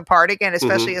Tear Us Apart again,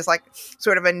 especially as like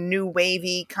sort of a new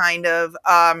wavy kind of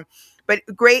but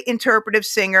great interpretive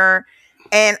singer.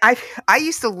 And I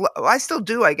used to, I still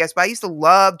do, I guess, but I used to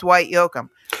love Dwight Yoakam.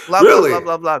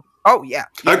 Love. Oh, yeah.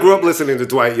 I grew up listening to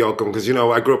Dwight Yoakam because,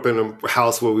 I grew up in a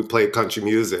house where we played country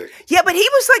music. Yeah, but he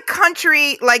was like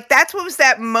country, like that's what was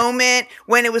that moment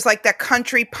when it was like that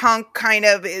country punk kind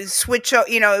of switch up,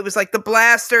 it was like the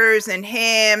Blasters and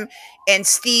him and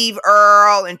Steve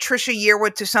Earle and Trisha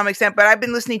Yearwood to some extent. But I've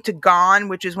been listening to Gone,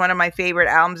 which is one of my favorite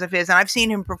albums of his, and I've seen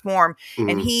him perform,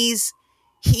 and he's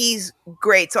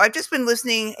great. So I've just been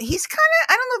listening. He's kind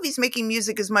of, I don't know if he's making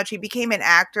music as much. He became an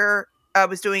actor.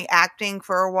 Was doing acting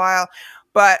for a while,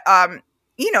 but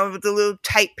with the little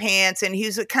tight pants, and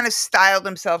he's kind of styled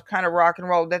himself kind of rock and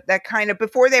roll. That kind of,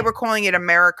 before they were calling it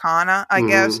Americana, I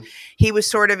guess he was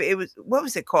sort of, it was, what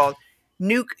was it called?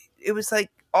 It was like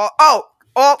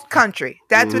alt country.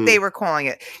 That's what they were calling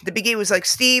it. The beginning was like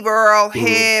Steve Earle,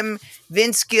 him,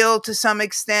 Vince Gill to some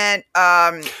extent.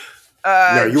 Now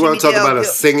you want to talk about a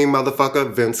singing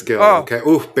motherfucker, Vince Gill? Okay,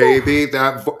 ooh, baby,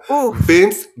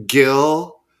 Vince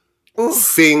Gill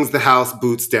sings the house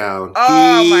boots down.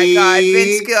 Oh my God,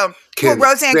 Vince Gill. Well,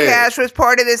 Roseanne Cash was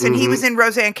part of this, and he was in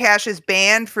Roseanne Cash's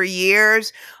band for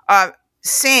years.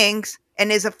 Sings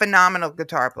and is a phenomenal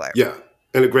guitar player. Yeah,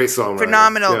 and a great songwriter.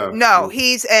 Phenomenal. Yeah. No,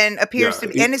 he's appears to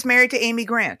be and is married to Amy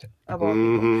Grant of all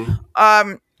people.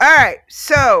 All right,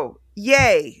 so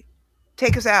yay,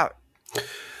 take us out.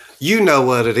 You know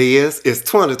what it is. It's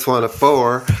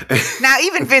 2024. Now,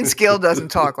 even Vince Gill doesn't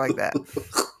talk like that.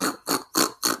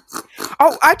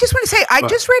 Oh, I just want to say, I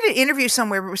just read an interview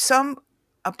somewhere with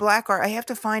a black art. I have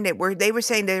to find it, where they were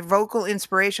saying their vocal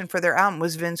inspiration for their album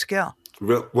was Vince Gill.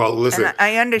 Well, listen. And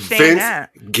I understand that.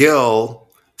 Vince Gill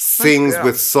sings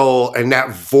with soul, and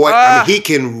that voice, he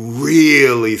can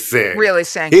really sing.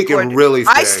 He can really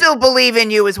sing. I Still Believe in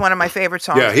You is one of my favorite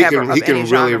songs ever. He can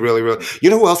really.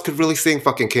 You know who else could really sing?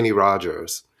 Fucking Kenny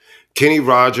Rogers. Kenny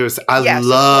Rogers, I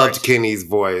loved Kenny's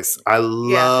voice. I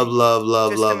love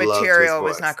the material I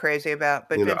was not crazy about,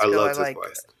 but Vince Gill I liked.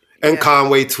 Voice. And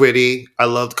Conway Twitty. I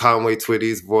loved Conway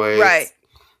Twitty's voice. Right.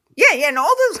 Yeah, and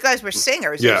all those guys were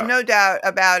singers. There's no doubt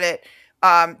about it. Did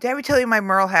I ever tell you my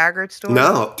Merle Haggard story?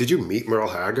 No. Did you meet Merle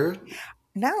Haggard?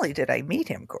 Not only did I meet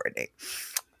him, Courtney.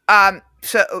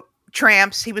 So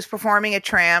Tramps. He was performing at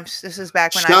Tramps. This is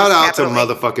back when Shout I was out to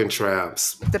motherfucking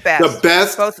Tramps. The best. The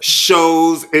best both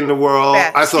shows in the world.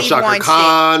 Best. I saw Steve Shaka Weinstein.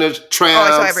 Khan and Tramps.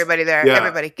 Oh, I saw everybody there. Yeah.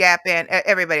 Everybody. Gap Band.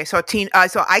 Everybody. I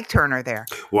saw Ike Turner there.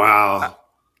 Wow.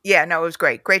 Yeah, no, it was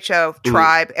great. Great show.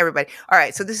 Tribe, everybody. All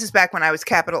right, so this is back when I was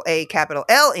capital A, capital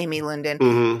L, Amy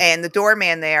Linden. And the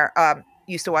doorman there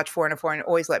used to watch 4 and 4 and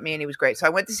always let me in. He was great. So I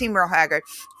went to see Merle Haggard.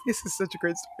 This is such a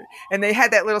great story. And they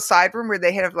had that little side room where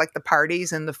they had like the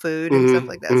parties and the food and stuff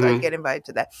like that. So I'd get invited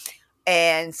to that.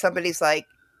 And somebody's like,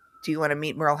 do you want to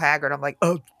meet Merle Haggard? I'm like,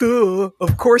 oh, duh.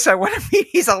 Of course I want to meet.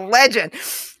 He's a legend.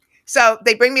 So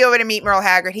they bring me over to meet Merle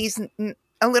Haggard. He's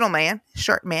a little man,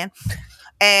 short man.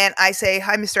 And I say,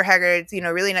 hi, Mr. Haggard,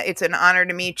 really, it's an honor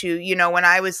to meet you. When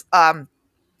I was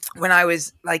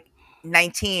like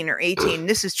 19 or 18,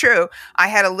 this is true, I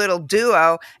had a little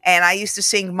duo and I used to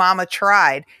sing Mama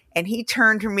Tried. And he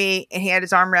turned to me and he had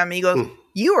his arm around me. He goes,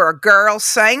 you are a girl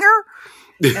singer?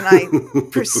 And I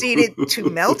proceeded to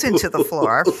melt into the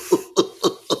floor.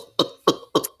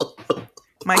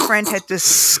 My friend had to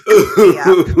scoop me up,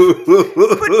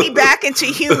 put me back into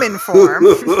human form.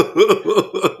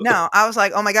 No, I was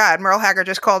like, oh my God, Merle Haggard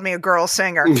just called me a girl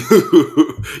singer.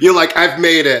 You're like, I've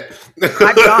made it.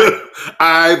 I'm done.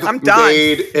 I'm done.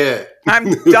 Made it. I'm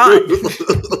done.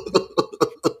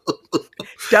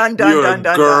 Done.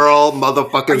 Girl,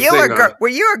 motherfucking singer. Were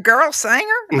you a girl singer?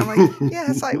 And I'm like,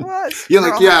 yes, I was. You're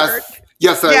like, yes.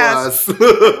 Yes, I was.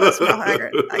 Merle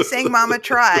Haggard. I sang Mama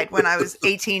Tried when I was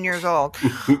 18 years old.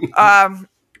 All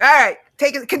right.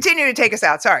 Continue to take us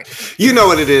out. Sorry. You know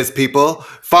what it is, people.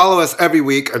 Follow us every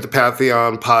week at the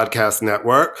Pantheon Podcast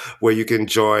Network, where you can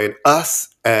join us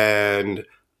and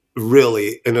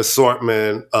really an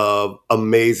assortment of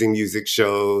amazing music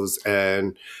shows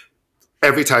and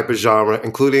every type of genre,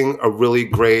 including a really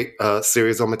great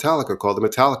series on Metallica called The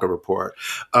Metallica Report.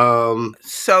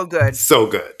 So good. So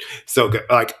good.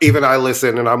 Like, even I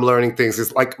listen and I'm learning things.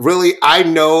 It's like, really, I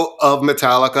know of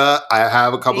Metallica. I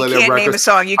have a couple of their records. You can't name a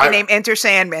song. You can name Enter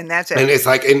Sandman. That's it. And it's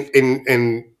like,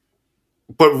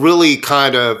 but really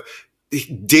kind of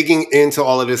digging into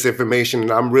all of this information, and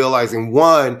I'm realizing,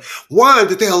 one,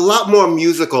 that they're a lot more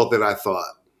musical than I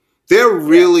thought. Their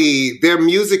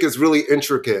music is really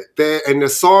intricate. And the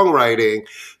songwriting,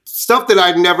 stuff that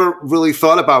I never really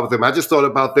thought about with them. I just thought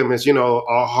about them as,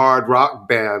 a hard rock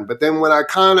band. But then when I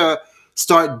kind of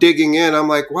start digging in, I'm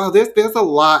like, wow, there's a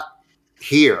lot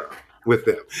here with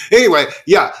them. Anyway,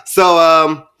 yeah.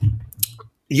 So,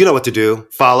 you know what to do.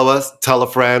 Follow us, tell a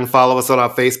friend, follow us on our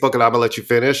Facebook at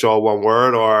ImmaLetYouFinish, all one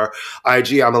word, or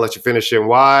IG, ImmaLetYouFinish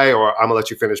NY, or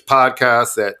ImmaLetYouFinish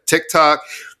podcast at TikTok.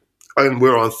 And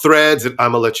we're on Threads at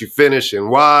ImmaLetYouFinish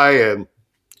NY, and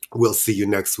we'll see you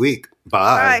next week.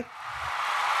 Bye. Bye.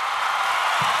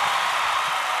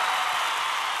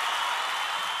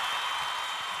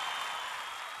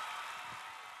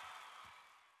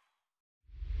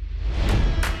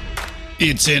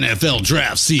 It's NFL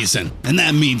draft season, and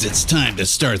that means it's time to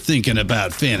start thinking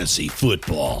about fantasy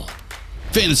football.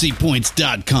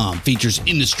 FantasyPoints.com features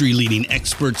industry-leading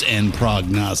experts and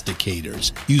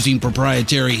prognosticators using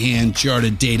proprietary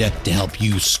hand-charted data to help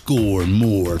you score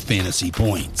more fantasy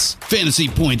points.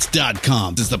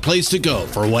 FantasyPoints.com is the place to go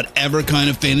for whatever kind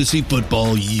of fantasy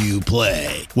football you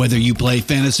play. Whether you play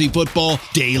fantasy football,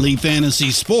 daily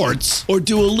fantasy sports, or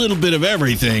do a little bit of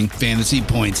everything, Fantasy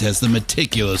Points has the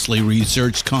meticulously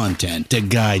researched content to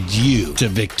guide you to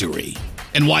victory.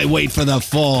 And why wait for the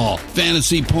fall?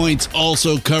 Fantasy Points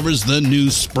also covers the new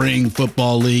spring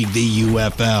football league, the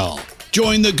UFL.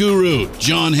 Join the guru,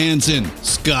 John Hansen,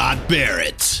 Scott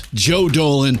Barrett, Joe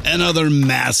Dolan, and other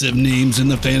massive names in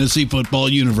the fantasy football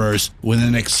universe with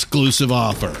an exclusive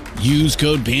offer. Use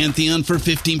code Pantheon for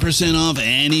 15% off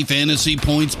any Fantasy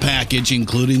Points package,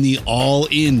 including the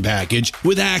all-in package,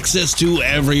 with access to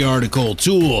every article,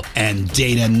 tool, and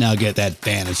data nugget that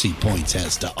Fantasy Points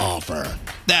has to offer.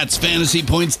 That's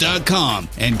FantasyPoints.com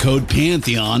and code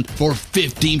Pantheon for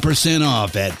 15%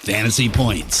 off at Fantasy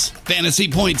Points.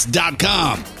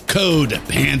 FantasyPoints.com, code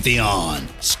Pantheon.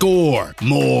 Score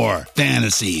more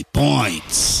fantasy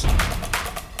points.